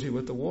 that tells you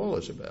what the wall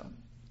is about.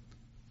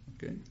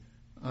 Okay?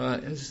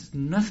 It has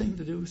nothing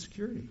to do with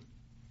security,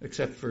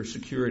 except for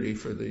security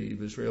for the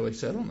Israeli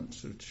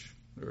settlements, which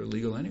are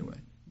illegal anyway.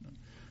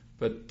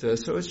 But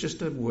so it's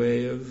just a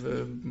way of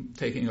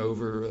taking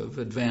over, of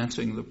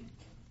advancing the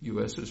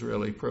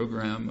U.S.-Israeli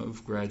program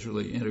of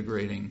gradually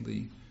integrating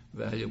the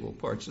valuable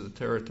parts of the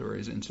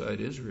territories inside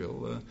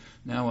Israel,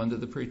 now under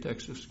the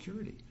pretext of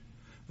security.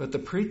 But the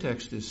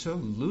pretext is so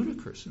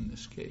ludicrous in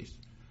this case.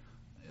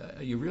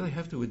 You really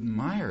have to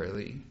admire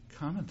the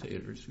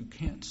commentators who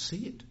can't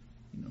see it.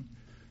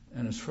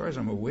 And as far as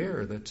I'm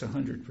aware, that's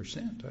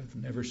 100%. I've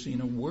never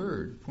seen a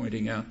word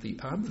pointing out the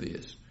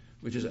obvious,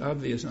 which is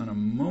obvious on a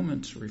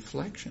moment's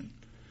reflection,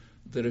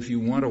 that if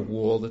you want a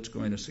wall that's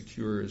going to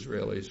secure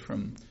Israelis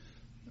from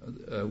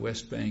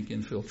West Bank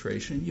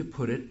infiltration, you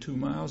put it 2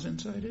 miles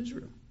inside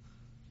Israel.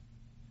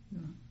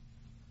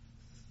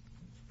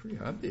 It's pretty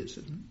obvious,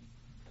 isn't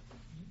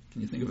it?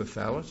 Can you think of a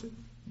fallacy?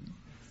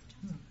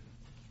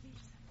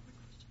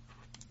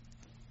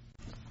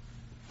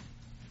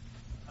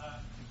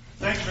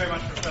 Thank you very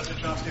much, Professor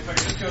Chomsky. If I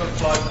could just give a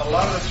plug, a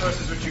lot of the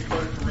sources which you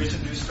quoted from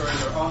recent news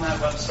stories are on that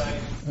website.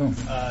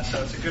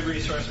 So it's a good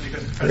resource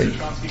because Professor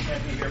Chomsky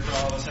can't be here for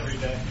all of us every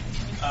day.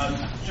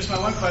 Just my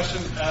one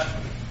question.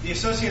 The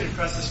Associated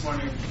Press this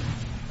morning,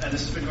 and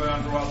this has been going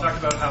on for a while, talked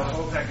about how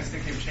OPEC is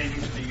thinking of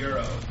changing to the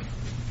euro.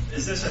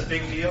 Is this a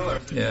big deal? Or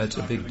yeah, it's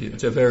a big deal.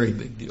 It's a very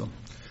big deal.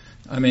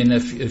 I mean,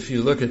 if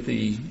you look at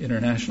the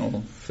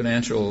international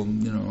financial,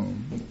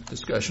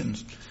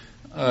 discussions,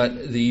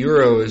 the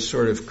euro is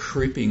sort of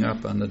creeping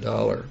up on the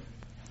dollar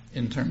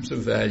in terms of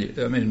value.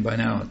 I mean, by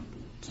now,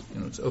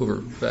 it's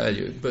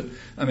overvalued. But,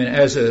 I mean,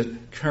 as a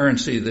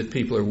currency that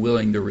people are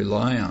willing to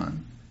rely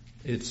on,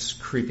 it's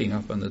creeping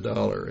up on the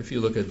dollar. If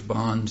you look at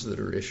bonds that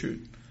are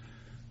issued,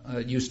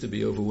 it used to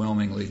be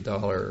overwhelmingly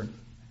dollar.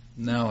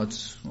 Now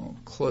it's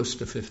close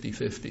to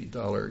 50-50,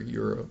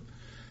 dollar-euro.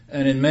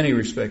 And in many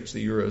respects,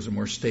 the euro is a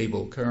more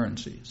stable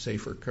currency,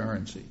 safer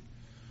currency.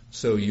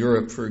 So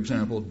Europe, for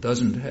example,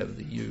 doesn't have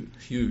the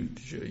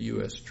huge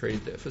U.S.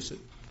 trade deficit.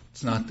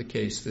 It's not the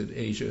case that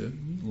Asia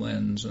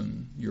lends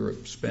and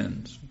Europe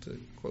spends, to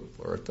quote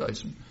Laura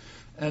Tyson.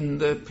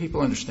 And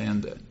people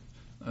understand that.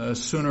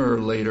 Sooner or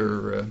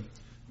later,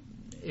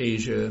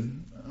 Asia,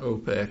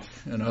 OPEC,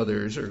 and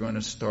others are going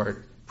to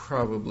start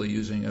probably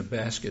using a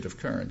basket of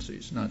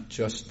currencies, not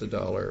just the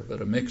dollar, but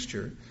a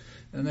mixture,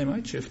 and they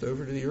might shift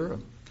over to the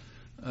euro.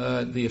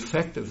 The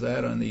effect of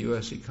that on the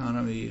U.S.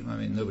 economy, I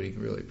mean, nobody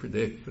can really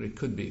predict, but it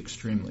could be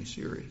extremely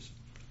serious.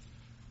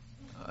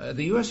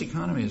 The U.S.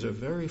 economy is a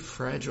very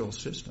fragile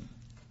system.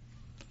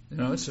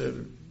 It's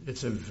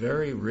a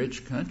very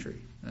rich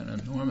country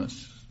and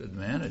enormous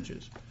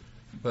advantages,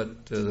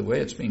 but the way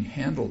it's being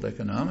handled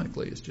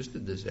economically is just a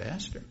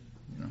disaster.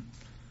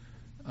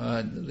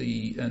 And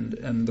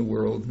the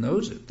world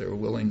knows it. They're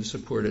willing to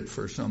support it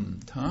for some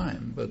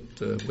time,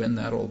 but when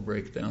that'll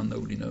break down,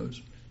 nobody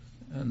knows.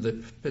 And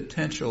the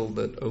potential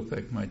that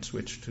OPEC might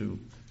switch to,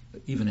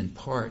 even in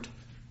part,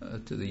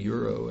 to the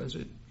euro, as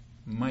it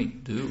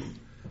might do,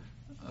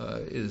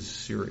 is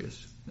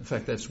serious. In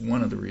fact, that's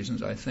one of the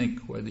reasons, I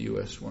think, why the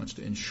U.S. wants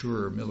to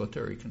ensure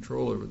military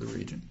control over the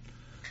region,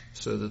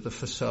 so that the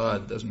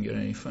facade doesn't get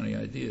any funny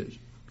ideas.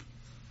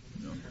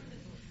 I'm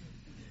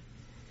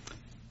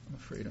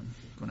afraid I'm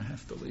going to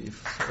have to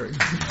leave. Sorry.